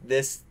looks like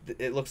this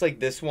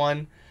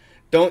one.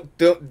 Don't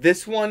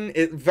this one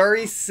is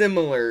very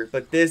similar,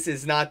 but this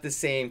is not the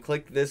same.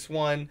 Click this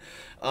one.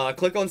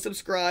 Click on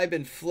subscribe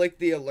and flick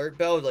the alert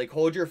bell. Like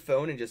hold your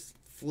phone and just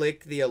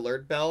flick the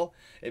alert bell.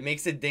 It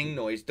makes a ding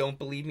noise. Don't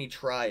believe me,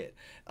 try it.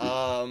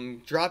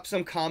 Drop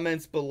some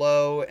comments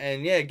below,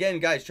 and yeah, again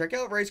guys, check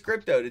out Rice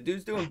Crypto. The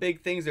dude's doing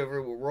big things over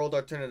at World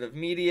Alternative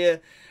Media.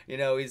 You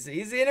know, he's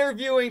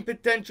interviewing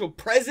potential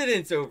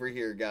presidents over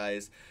here,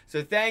 guys.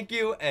 So thank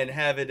you and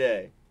have a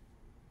day.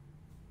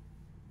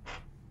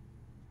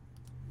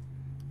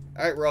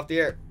 All right, we're off the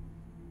air.